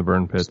teaching on the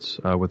burn pits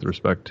with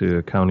respect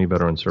to county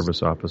veteran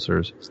service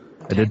officers.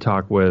 Okay. I did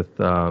talk with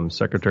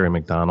Secretary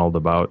McDonald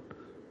about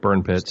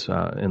burn pits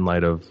in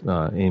light of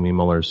Amy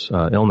Muller's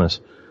illness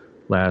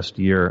last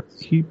year,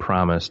 he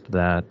promised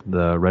that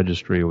the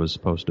registry was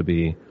supposed to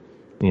be,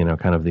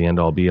 kind of the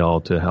end-all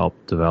be-all to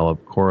help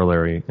develop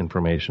corollary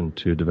information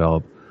to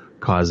develop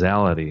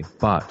causality.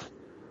 But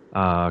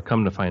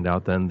come to find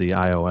out then, the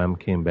IOM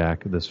came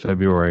back this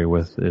February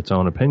with its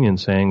own opinion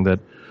saying that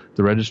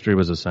the registry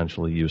was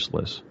essentially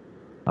useless.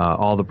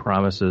 All the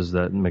promises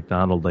that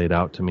McDonald laid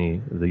out to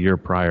me the year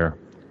prior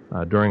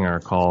during our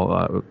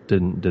call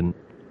didn't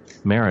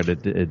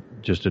merit. It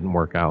just didn't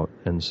work out.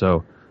 And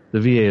so the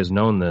VA has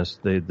known this.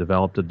 They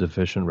developed a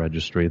deficient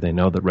registry. They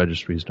know that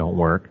registries don't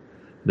work.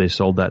 They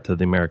sold that to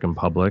the American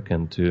public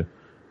and to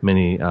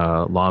many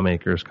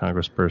lawmakers,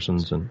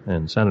 congresspersons,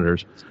 and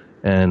senators.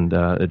 And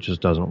it just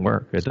doesn't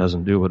work. It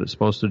doesn't do what it's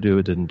supposed to do.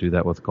 It didn't do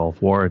that with the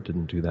Gulf War. It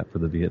didn't do that for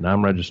the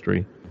Vietnam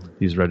registry.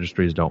 These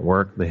registries don't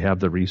work. They have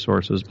the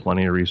resources,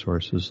 plenty of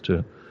resources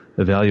to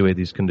evaluate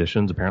these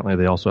conditions. Apparently,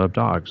 they also have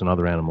dogs and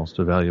other animals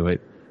to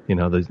evaluate,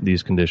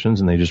 these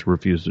conditions, and they just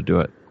refuse to do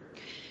it.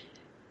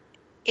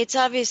 It's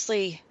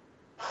obviously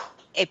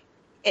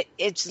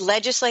it's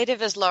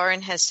legislative, as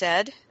Lauren has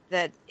said,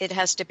 that it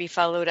has to be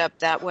followed up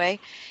that way.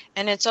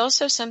 And it's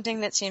also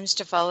something that seems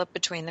to fall up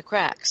between the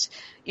cracks.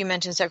 You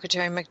mentioned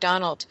Secretary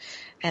McDonald,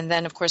 and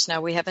then, of course,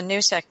 now we have a new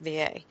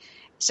SecVA.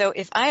 So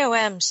if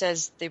IOM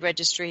says the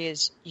registry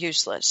is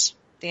useless,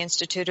 the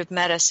Institute of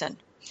Medicine,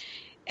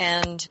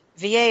 and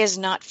VA is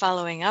not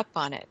following up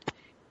on it,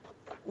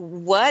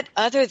 what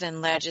other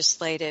than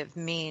legislative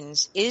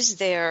means is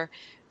there,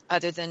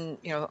 other than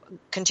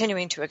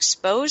continuing to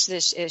expose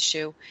this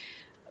issue,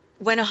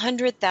 when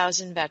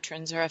 100,000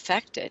 veterans are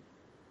affected?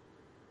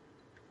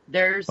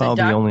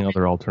 The only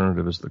other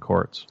alternative is the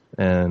courts.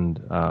 And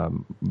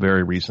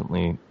very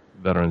recently,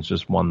 veterans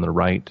just won the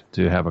right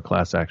to have a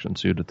class action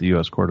suit at the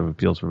U.S. Court of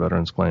Appeals for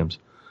Veterans Claims.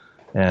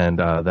 And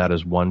that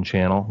is one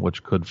channel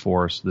which could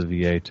force the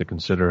VA to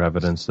consider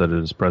evidence that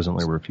it is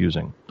presently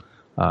refusing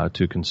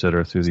to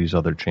consider through these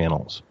other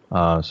channels.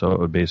 So it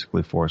would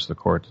basically force the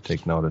court to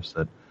take notice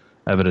that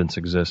evidence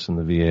exists and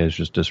the VA is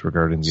just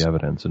disregarding the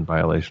evidence in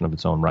violation of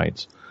its own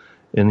rights.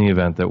 In the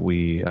event that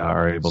we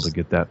are able to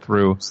get that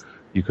through,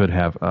 you could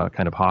have a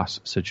kind of Haas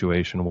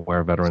situation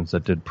where veterans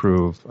that did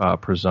prove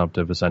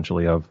presumptive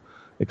essentially of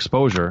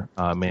exposure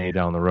may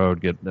down the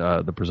road get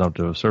the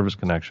presumptive service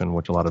connection,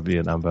 which a lot of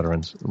Vietnam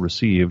veterans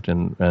received,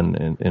 and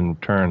in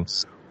turn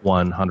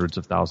won hundreds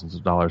of thousands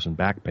of dollars in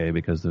back pay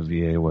because the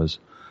VA was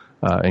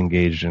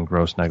engaged in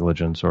gross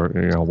negligence or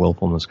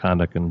willful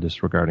misconduct and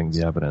disregarding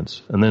the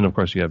evidence. And then, of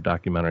course, you have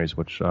documentaries,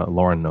 which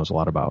Lauren knows a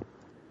lot about.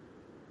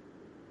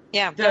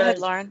 Yeah, go ahead,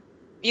 Lauren.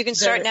 You can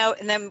start now,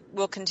 and then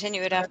we'll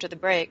continue it after the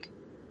break.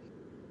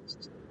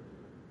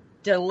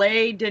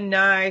 Delay,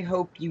 deny,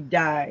 hope you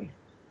die.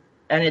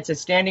 And it's a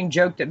standing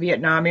joke that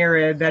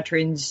Vietnam-era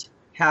veterans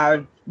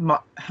have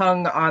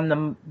hung on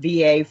the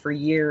VA for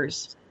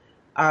years.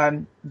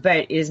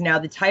 But is now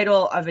the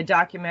title of a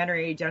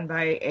documentary done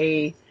by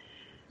a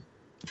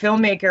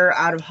filmmaker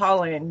out of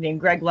Holland named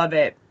Greg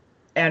Lovett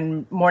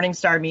and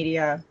Morningstar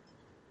Media.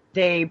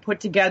 They put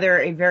together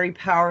a very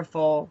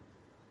powerful,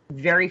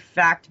 very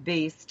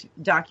fact-based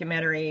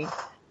documentary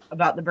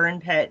about the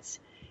burn pits.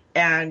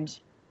 And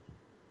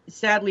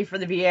sadly for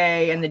the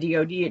VA and the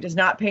DOD, it does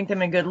not paint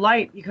them in good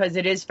light because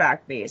it is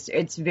fact-based.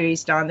 It's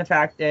based on the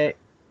fact that,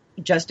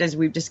 just as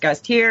we've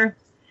discussed here,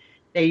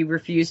 they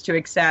refuse to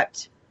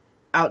accept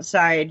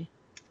outside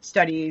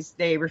studies.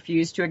 They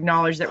refuse to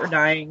acknowledge that we're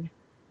dying.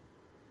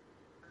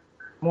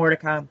 More to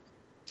come.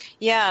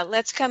 Yeah,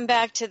 let's come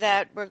back to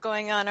that. We're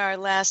going on our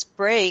last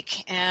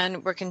break,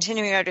 and we're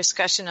continuing our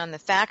discussion on the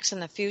facts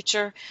and the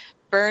future.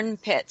 Burn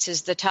pits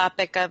is the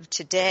topic of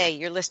today.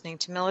 You're listening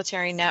to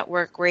Military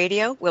Network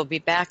Radio. We'll be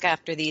back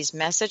after these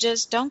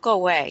messages. Don't go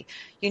away.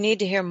 You need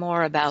to hear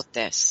more about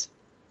this.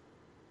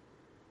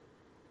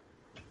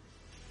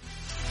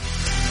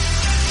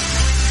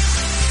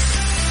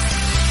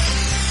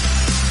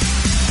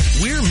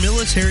 We're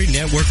Military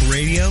Network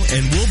Radio,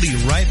 and we'll be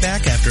right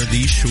back after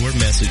these short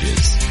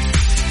messages.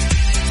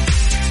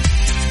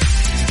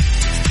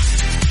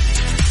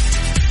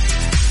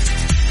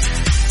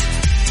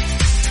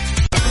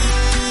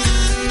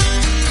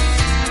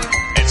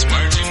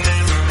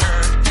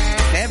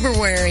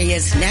 February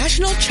is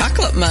National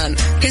Chocolate Month.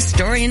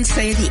 Historians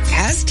say the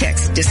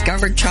Aztecs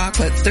discovered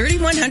chocolate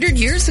 3,100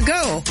 years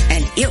ago,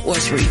 and it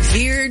was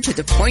revered to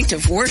the point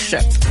of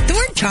worship. The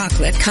word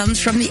chocolate comes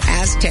from the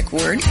Aztec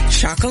word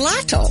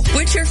chocolato,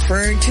 which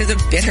referred to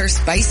the bitter,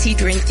 spicy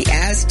drink the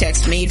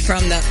Aztecs made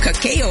from the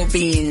cacao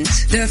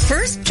beans. The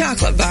first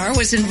chocolate bar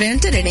was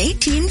invented in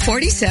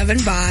 1847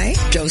 by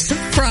Joseph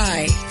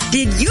Fry.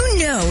 Did you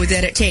know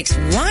that it takes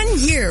 1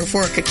 year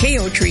for a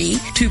cacao tree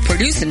to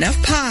produce enough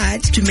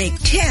pods to make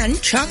 10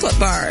 chocolate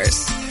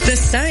bars? The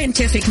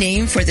scientific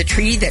name for the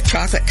tree that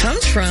chocolate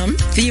comes from,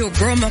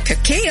 Theobroma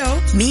cacao,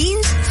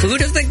 means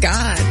food of the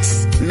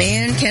gods.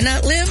 Man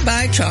cannot live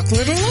by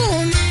chocolate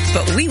alone,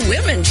 but we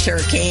women sure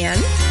can.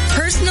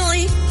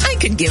 Personally, I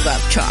could give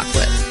up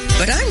chocolate,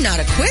 but I'm not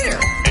a quitter.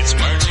 It's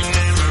Marching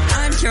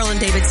I'm Carolyn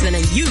Davidson,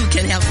 and you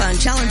can have fun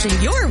challenging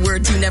your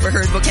words you never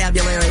heard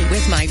vocabulary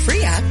with my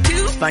free app,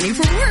 Too Funny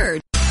for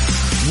Words.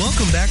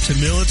 Welcome back to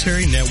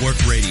Military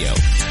Network Radio,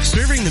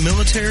 serving the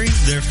military,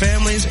 their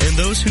families, and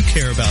those who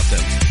care about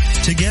them.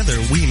 Together,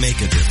 we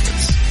make a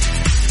difference.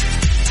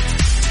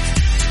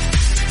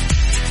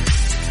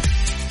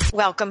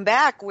 Welcome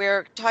back.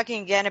 We're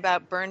talking again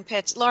about burn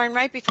pits. Lauren,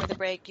 right before the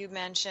break, you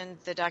mentioned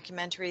the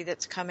documentary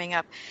that's coming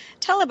up.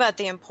 Tell about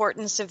the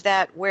importance of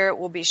that, where it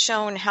will be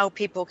shown, how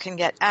people can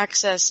get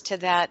access to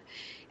that,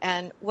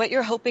 and what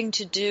you're hoping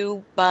to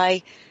do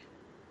by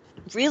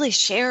really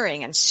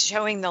sharing and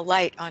showing the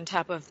light on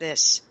top of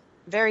this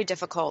very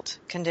difficult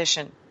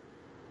condition.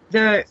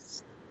 I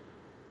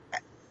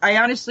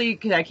honestly,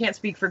 because I can't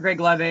speak for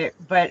Greg Levitt,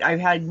 but I've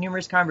had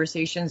numerous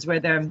conversations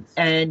with him,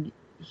 and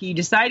he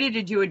decided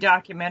to do a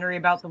documentary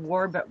about the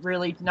war, but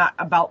really not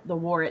about the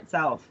war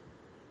itself.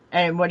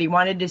 And what he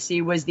wanted to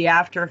see was the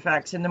after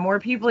effects. And the more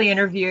people he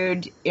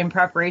interviewed in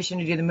preparation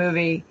to do the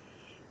movie,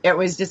 it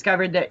was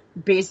discovered that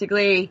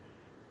basically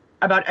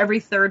about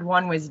every third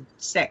one was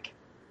sick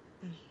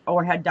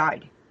or had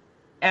died.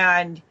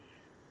 And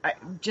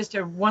just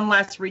one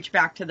last reach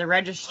back to the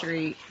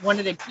registry, one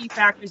of the key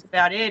factors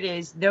about it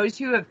is those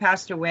who have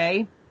passed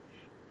away,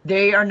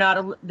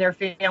 their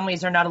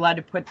families are not allowed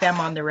to put them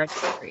on the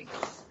registry.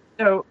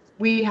 So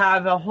we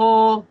have a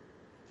whole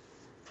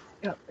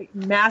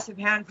massive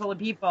handful of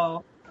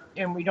people,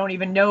 and we don't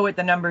even know what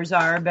the numbers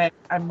are, but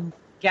I'm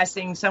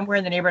guessing somewhere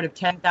in the neighborhood of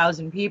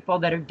 10,000 people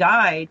that have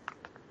died,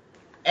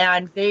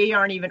 and they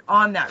aren't even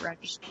on that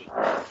registry.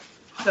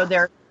 So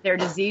their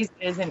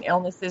diseases and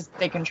illnesses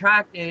they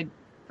contracted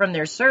from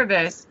their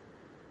service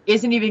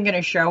isn't even going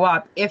to show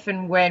up if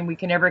and when we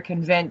can ever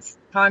convince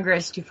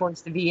Congress to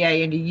force the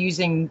VA into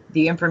using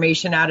the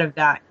information out of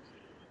that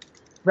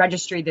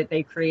registry that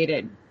they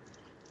created.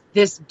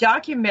 This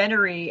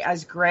documentary,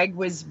 as Greg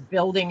was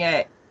building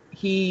it,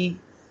 he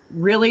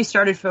really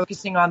started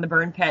focusing on the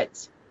burn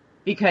pits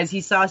because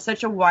he saw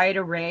such a wide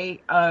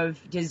array of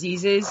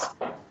diseases,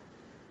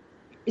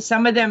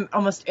 some of them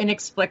almost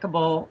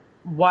inexplicable,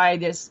 why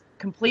this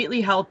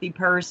completely healthy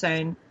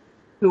person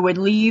who would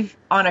leave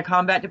on a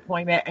combat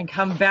deployment and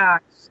come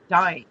back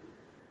dying.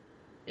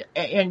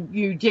 And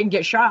you didn't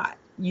get shot.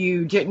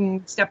 You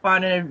didn't step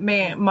on a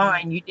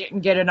mine. You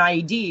didn't get an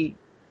IED,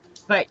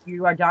 but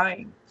you are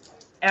dying.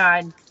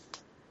 And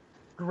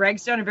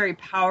Greg's done a very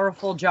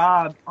powerful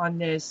job on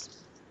this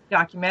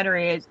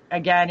documentary.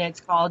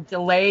 It's called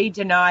Delay,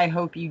 Deny,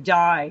 Hope You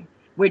Die,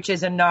 which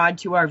is a nod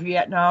to our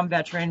Vietnam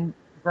veteran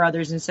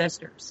brothers and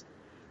sisters,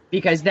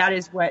 because that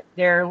is what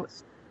their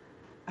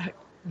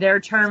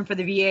term for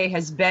the VA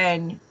has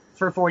been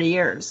for 40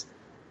 years.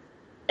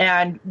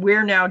 And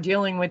we're now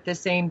dealing with the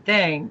same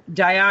thing.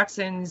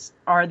 Dioxins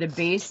are the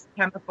base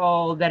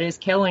chemical that is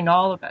killing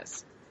all of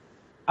us.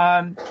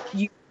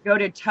 You go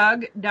to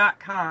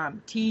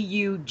tugg.com,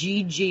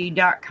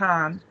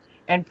 TUGG.com,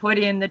 and put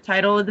in the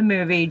title of the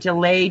movie,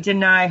 Delay,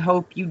 Deny,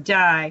 Hope You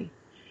Die.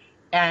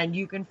 And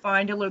you can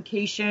find a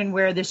location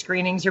where the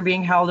screenings are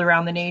being held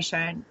around the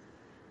nation.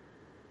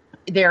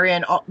 They're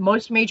in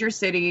most major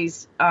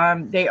cities.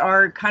 They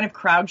are kind of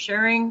crowd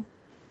sharing.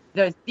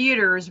 The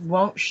theaters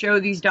won't show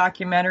these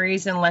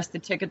documentaries unless the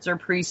tickets are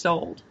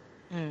pre-sold.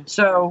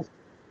 So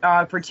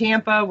for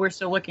Tampa, we're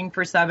still looking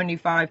for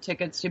 75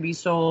 tickets to be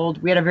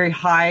sold. We had a very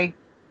high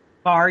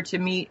bar to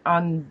meet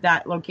on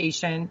that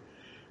location.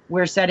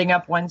 We're setting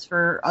up ones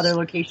for other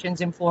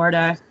locations in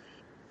Florida.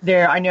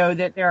 I know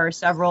that there are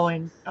several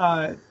in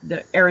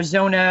the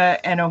Arizona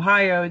and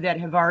Ohio that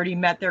have already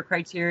met their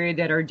criteria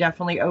that are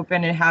definitely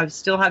open and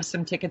still have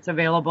some tickets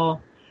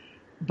available.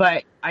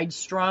 But I'd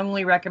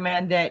strongly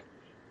recommend that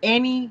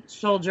any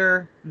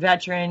soldier,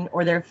 veteran,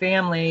 or their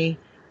family,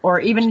 or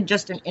even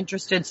just an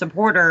interested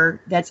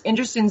supporter that's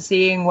interested in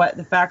seeing what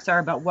the facts are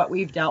about what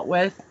we've dealt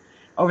with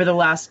over the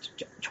last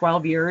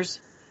 12 years,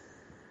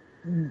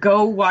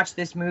 go watch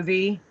this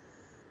movie,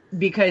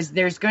 because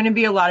there's going to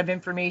be a lot of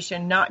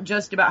information, not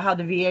just about how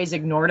the VA's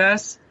ignored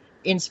us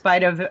in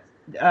spite of,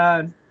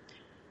 I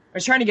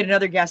was trying to get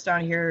another guest on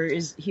here.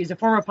 He's a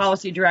former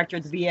policy director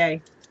at the VA.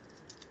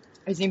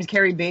 His name is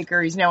Kerry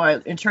Baker. He's now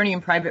an attorney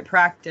in private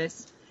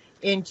practice.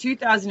 In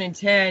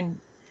 2010,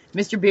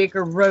 Mr.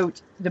 Baker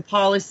wrote the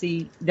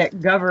policy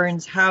that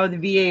governs how the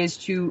VA is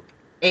to,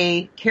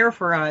 A, care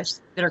for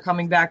us that are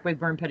coming back with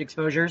burn pit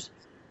exposures,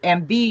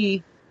 and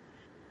B,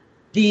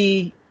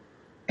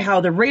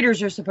 how the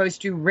raters are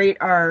supposed to rate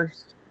our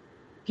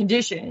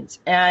conditions.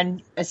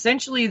 And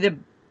essentially the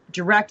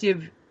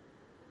directive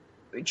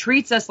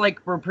treats us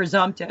like we're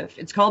presumptive.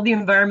 It's called the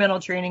Environmental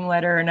Training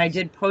Letter, and I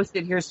did post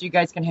it here so you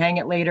guys can hang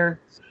it later.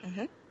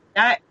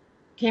 That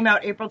came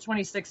out April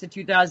 26th of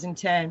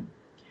 2010.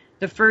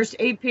 The first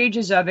 8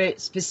 pages of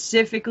it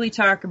specifically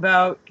talk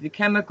about the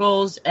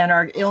chemicals and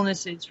our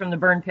illnesses from the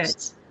burn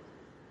pits.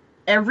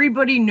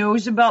 Everybody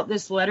knows about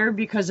this letter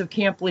because of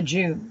Camp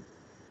Lejeune.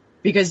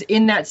 Because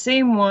in that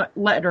same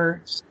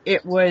letter,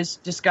 it was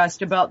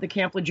discussed about the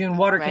Camp Lejeune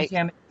water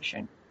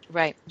contamination.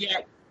 Right.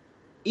 Yet,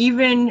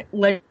 even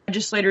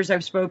legislators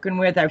I've spoken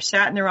with, I've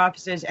sat in their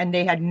offices, and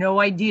they had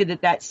no idea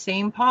that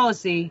same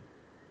policy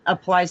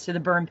applies to the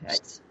burn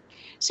pits.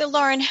 So,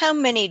 Lauren, how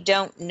many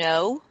don't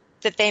know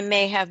that they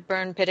may have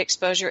burn pit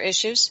exposure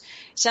issues?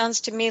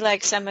 Sounds to me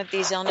like some of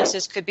these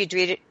illnesses could be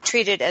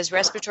treated as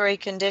respiratory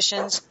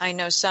conditions. I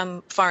know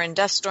some foreign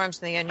dust storms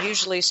and the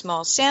unusually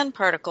small sand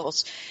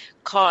particles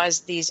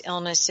cause these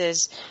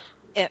illnesses,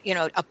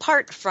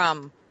 apart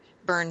from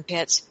burn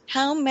pits.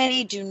 How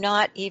many do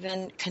not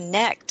even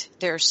connect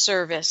their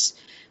service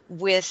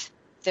with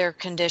their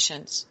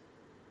conditions?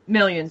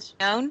 Millions.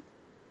 Known?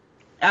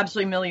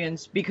 Absolutely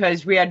millions,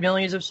 because we had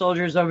millions of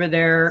soldiers over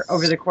there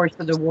over the course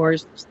of the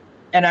wars.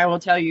 And I will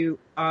tell you,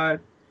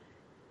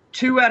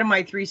 2 out of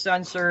my 3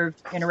 sons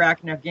served in Iraq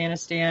and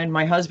Afghanistan.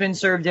 My husband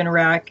served in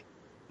Iraq.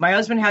 My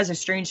husband has a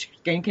strange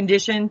skin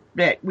condition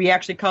that we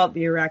actually call it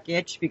the Iraq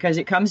itch, because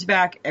it comes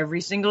back every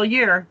single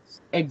year,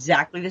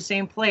 exactly the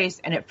same place,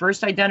 and it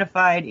first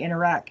identified in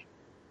Iraq.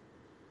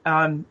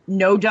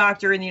 No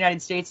doctor in the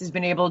United States has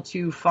been able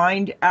to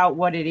find out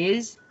what it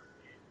is,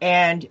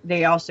 and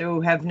they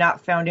also have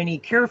not found any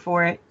cure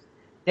for it.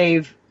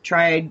 They've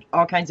tried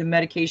all kinds of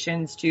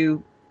medications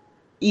to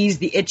ease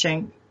the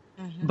itching,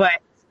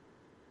 but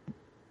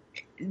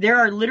there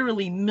are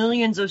literally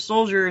millions of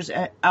soldiers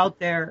out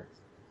there,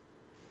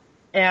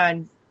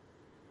 and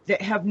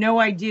that have no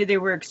idea they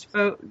were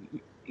exposed.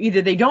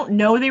 Either they don't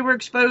know they were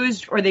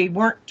exposed, or they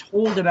weren't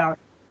told about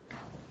it,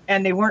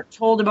 and they weren't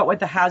told about what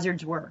the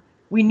hazards were.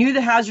 We knew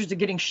the hazards of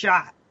getting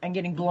shot and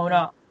getting blown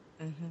up.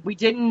 We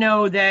didn't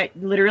know that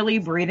literally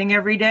breathing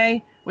every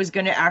day was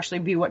going to actually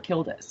be what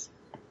killed us.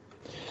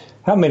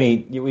 How many,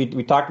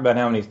 we talked about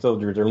how many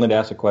soldiers, or Linda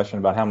asked a question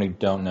about how many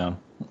don't know.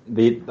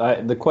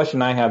 The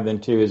question I have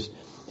then too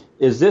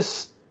is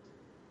this,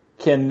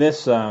 can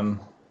this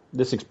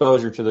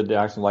exposure to the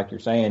dioxin, like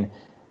you're saying,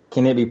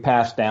 can it be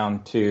passed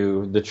down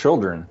to the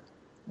children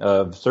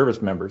of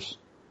service members?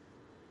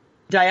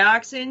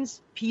 Dioxins,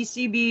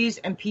 PCBs,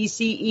 and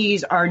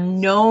PCEs are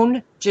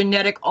known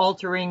genetic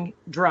altering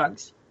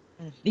drugs.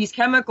 These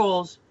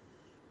chemicals,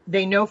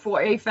 they know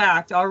for a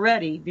fact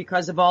already,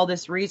 because of all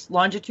this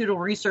longitudinal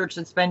research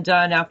that's been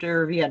done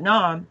after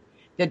Vietnam,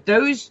 that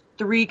those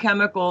 3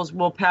 chemicals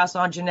will pass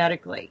on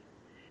genetically.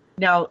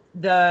 Now,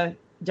 the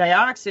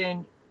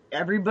dioxin,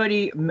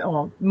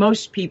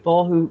 most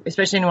people who,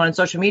 especially anyone on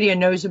social media,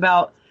 knows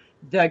about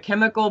the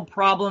chemical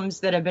problems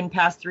that have been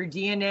passed through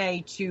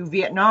DNA to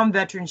Vietnam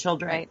veteran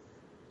children. Right.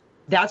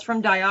 That's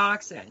from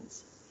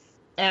dioxins.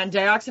 And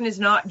dioxin is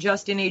not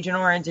just in Agent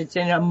Orange. It's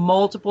in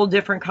multiple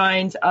different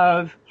kinds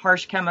of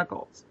harsh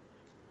chemicals.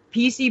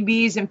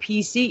 PCBs and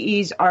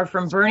PCEs are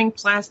from burning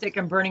plastic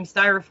and burning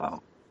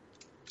styrofoam,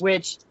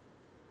 which,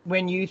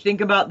 when you think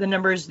about the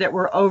numbers that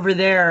were over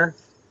there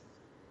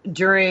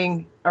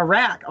during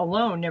Iraq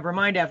alone, never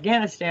mind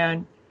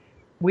Afghanistan,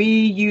 we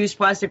use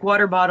plastic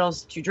water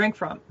bottles to drink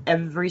from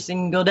every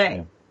single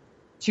day,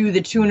 to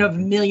the tune of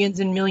millions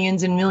and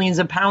millions and millions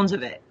of pounds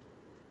of it.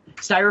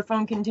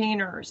 Styrofoam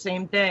containers,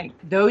 same thing.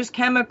 Those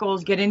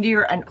chemicals get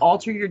into and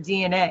alter your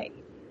DNA.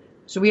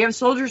 So we have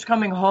soldiers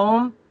coming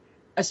home,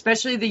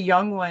 especially the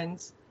young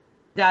ones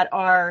that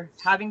are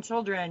having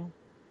children.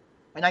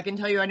 And I can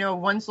tell you, I know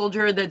one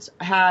soldier that's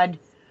had,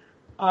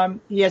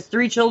 he has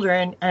 3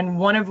 children, and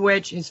one of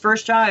which, his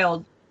first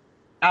child,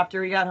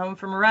 after he got home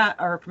from Iraq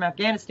or from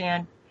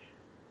Afghanistan,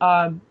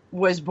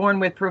 was born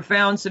with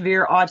profound,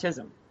 severe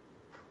autism.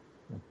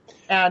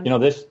 And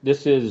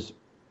this is.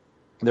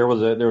 There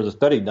was a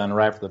study done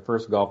right after the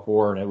first Gulf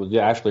War, and it was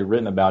actually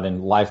written about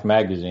in Life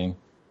magazine.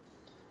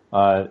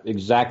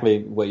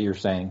 Exactly what you're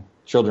saying.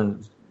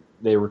 Children,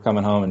 they were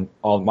coming home, and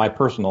I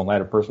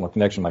had a personal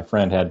connection. My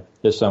friend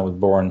his son was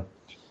born.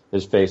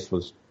 His face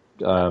was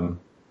kind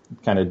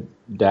of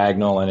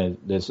diagonal, and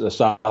his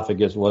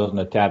esophagus wasn't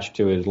attached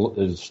to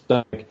his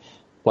stomach,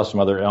 plus some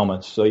other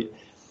ailments. So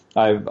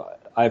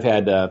I've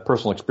had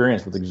personal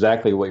experience with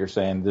exactly what you're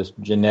saying. This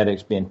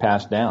genetics being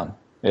passed down.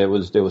 It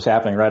was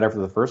happening right after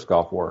the first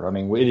Gulf War. I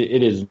mean,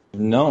 it is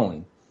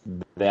known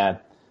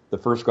that the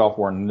first Gulf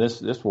War and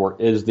this war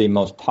is the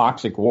most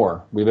toxic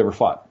war we've ever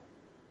fought.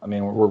 I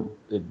mean,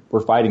 we're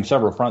fighting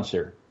several fronts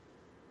here.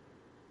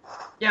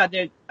 Yeah,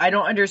 I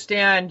don't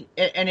understand,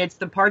 and it's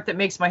the part that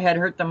makes my head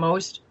hurt the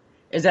most.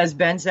 Is, as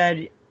Ben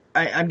said,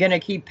 I'm going to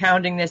keep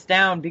pounding this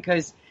down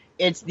because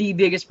it's the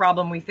biggest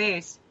problem we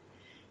face.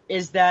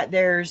 Is that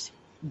there's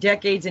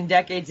decades and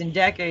decades and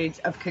decades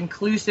of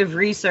conclusive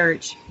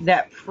research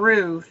that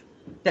prove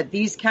that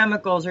these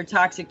chemicals are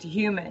toxic to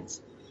humans.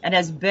 And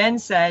as Ben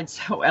said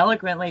so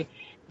eloquently,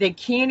 they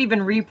can't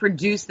even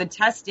reproduce the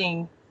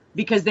testing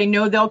because they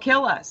know they'll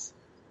kill us.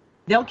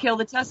 They'll kill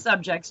the test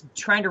subjects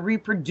trying to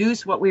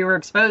reproduce what we were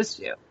exposed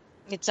to.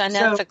 It's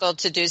unethical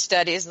to do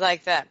studies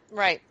like that.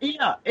 Right.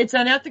 Yeah, it's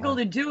unethical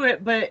to do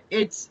it, but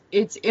it's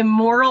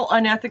immoral,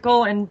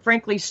 unethical, and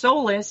frankly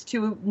soulless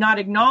to not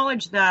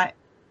acknowledge that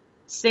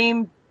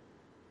same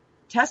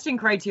testing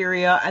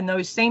criteria and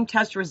those same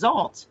test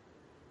results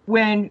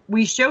when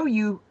we show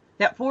you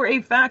that for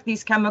a fact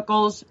these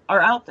chemicals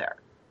are out there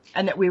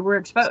and that we were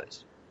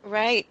exposed.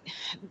 Right.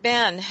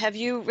 Ben, have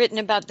you written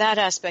about that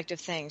aspect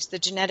of things, the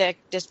genetic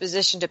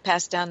disposition to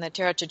pass down the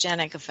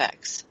teratogenic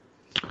effects?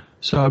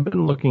 So I've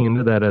been looking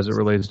into that as it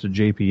relates to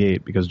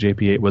JP8, because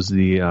JP8 was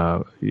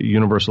the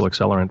universal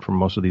accelerant for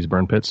most of these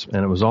burn pits,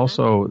 and it was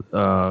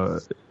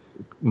also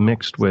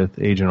mixed with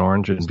Agent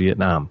Orange in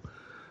Vietnam.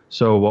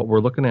 So what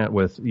we're looking at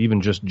with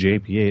even just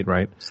JP8,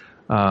 right,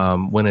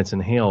 when it's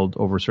inhaled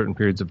over certain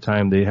periods of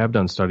time, they have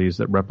done studies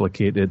that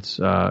replicate its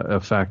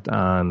effect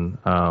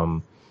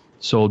on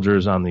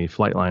soldiers on the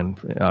flight line,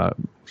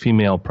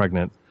 female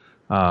pregnant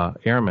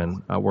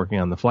airmen working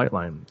on the flight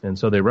line. And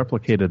so they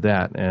replicated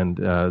that, and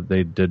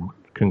they did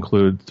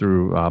conclude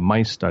through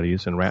mice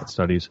studies and rat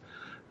studies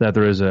that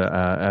there is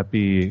a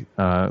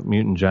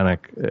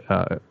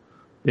mutagenic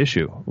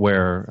issue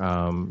where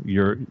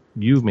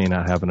you may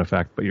not have an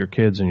effect, but your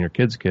kids and your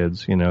kids'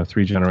 kids,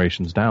 3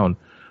 generations down,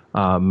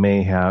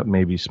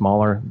 may be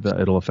smaller.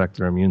 It'll affect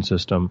their immune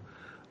system.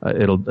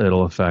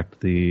 It'll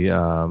affect the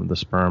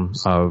sperm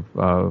of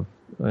your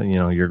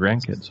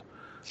grandkids.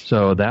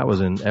 So that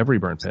was in every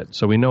burn pit.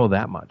 So we know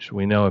that much.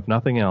 We know, if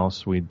nothing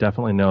else, we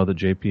definitely know that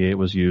JP8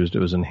 was used. It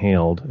was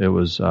inhaled. It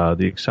was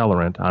the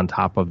accelerant on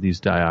top of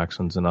these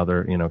dioxins and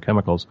other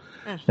chemicals.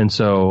 And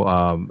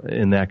so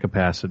in that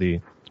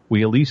capacity,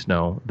 we at least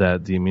know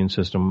that the immune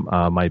system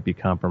might be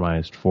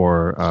compromised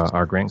for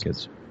our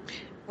grandkids.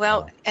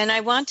 Well, and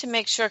I want to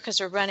make sure, because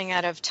we're running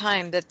out of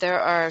time, that there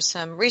are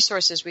some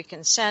resources we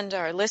can send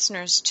our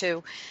listeners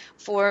to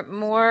for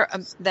more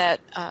that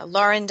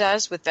Lauren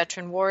does with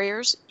Veteran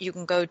Warriors. You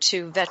can go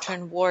to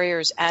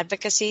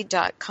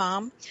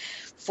veteranwarriorsadvocacy.com.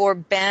 For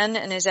Ben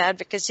and his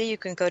advocacy, you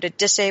can go to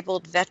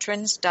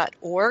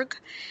disabledveterans.org.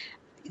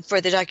 For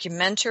the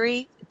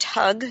documentary,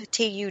 TUGG.com.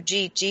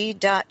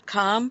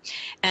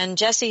 And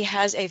Jesse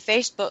has a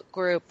Facebook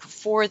group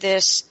for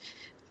this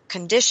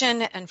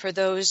condition and for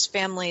those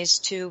families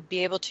to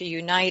be able to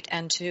unite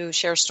and to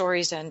share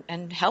stories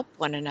and help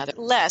one another.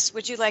 Les,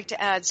 would you like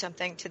to add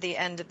something to the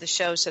end of the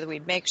show so that we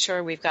make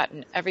sure we've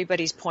gotten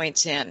everybody's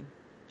points in?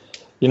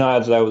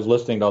 As I was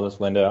listening to all this,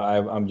 Linda,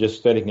 I'm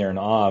just sitting here in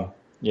awe.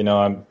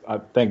 I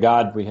thank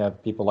God we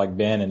have people like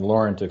Ben and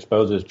Lauren to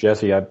expose this.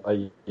 Jesse,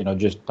 I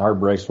just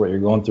heartbreaks what you're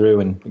going through,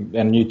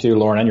 and you too,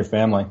 Lauren, and your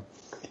family.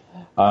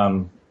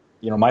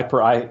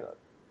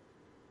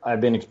 I've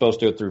been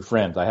exposed to it through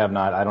friends. I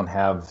don't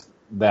have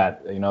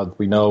that.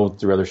 We know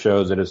through other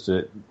shows that it's,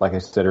 like I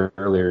said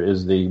earlier,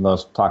 is the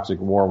most toxic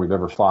war we've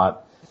ever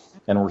fought.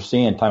 And we're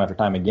seeing time after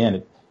time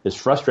again. It's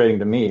frustrating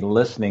to me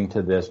listening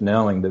to this,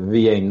 knowing the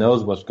VA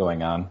knows what's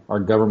going on, our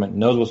government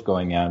knows what's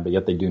going on, but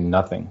yet they do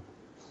nothing.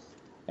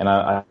 And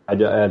I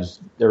as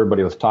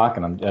everybody was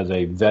talking, as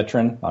a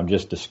veteran, I'm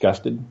just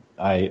disgusted.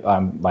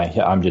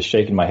 I'm just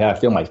shaking my head. I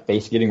feel my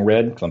face getting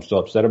red because I'm so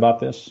upset about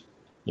this.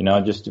 We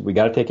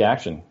got to take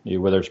action,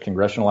 whether it's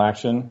congressional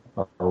action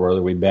or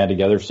whether we band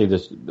together.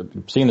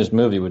 Seeing this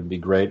movie would be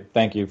great.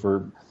 Thank you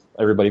for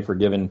everybody for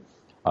giving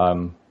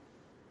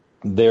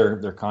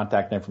their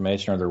contact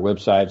information or their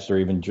websites or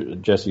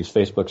even Jesse's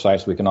Facebook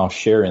sites. We can all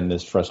share in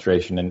this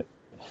frustration, and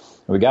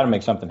we got to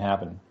make something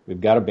happen.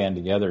 We've got to band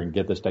together and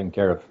get this taken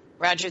care of.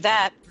 Roger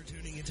that. For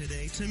tuning in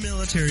today to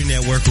Military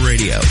Network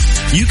Radio.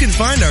 You can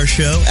find our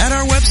show at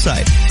our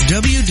website,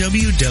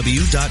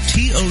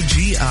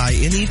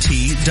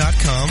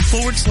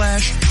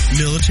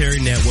 www.toginet.com/Military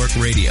Network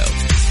Radio.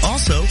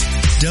 Also,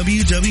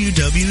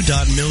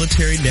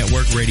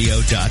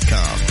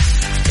 www.militarynetworkradio.com.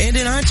 And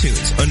in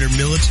iTunes under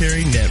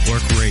Military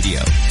Network Radio.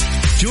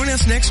 Join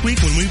us next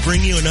week when we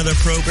bring you another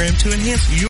program to enhance your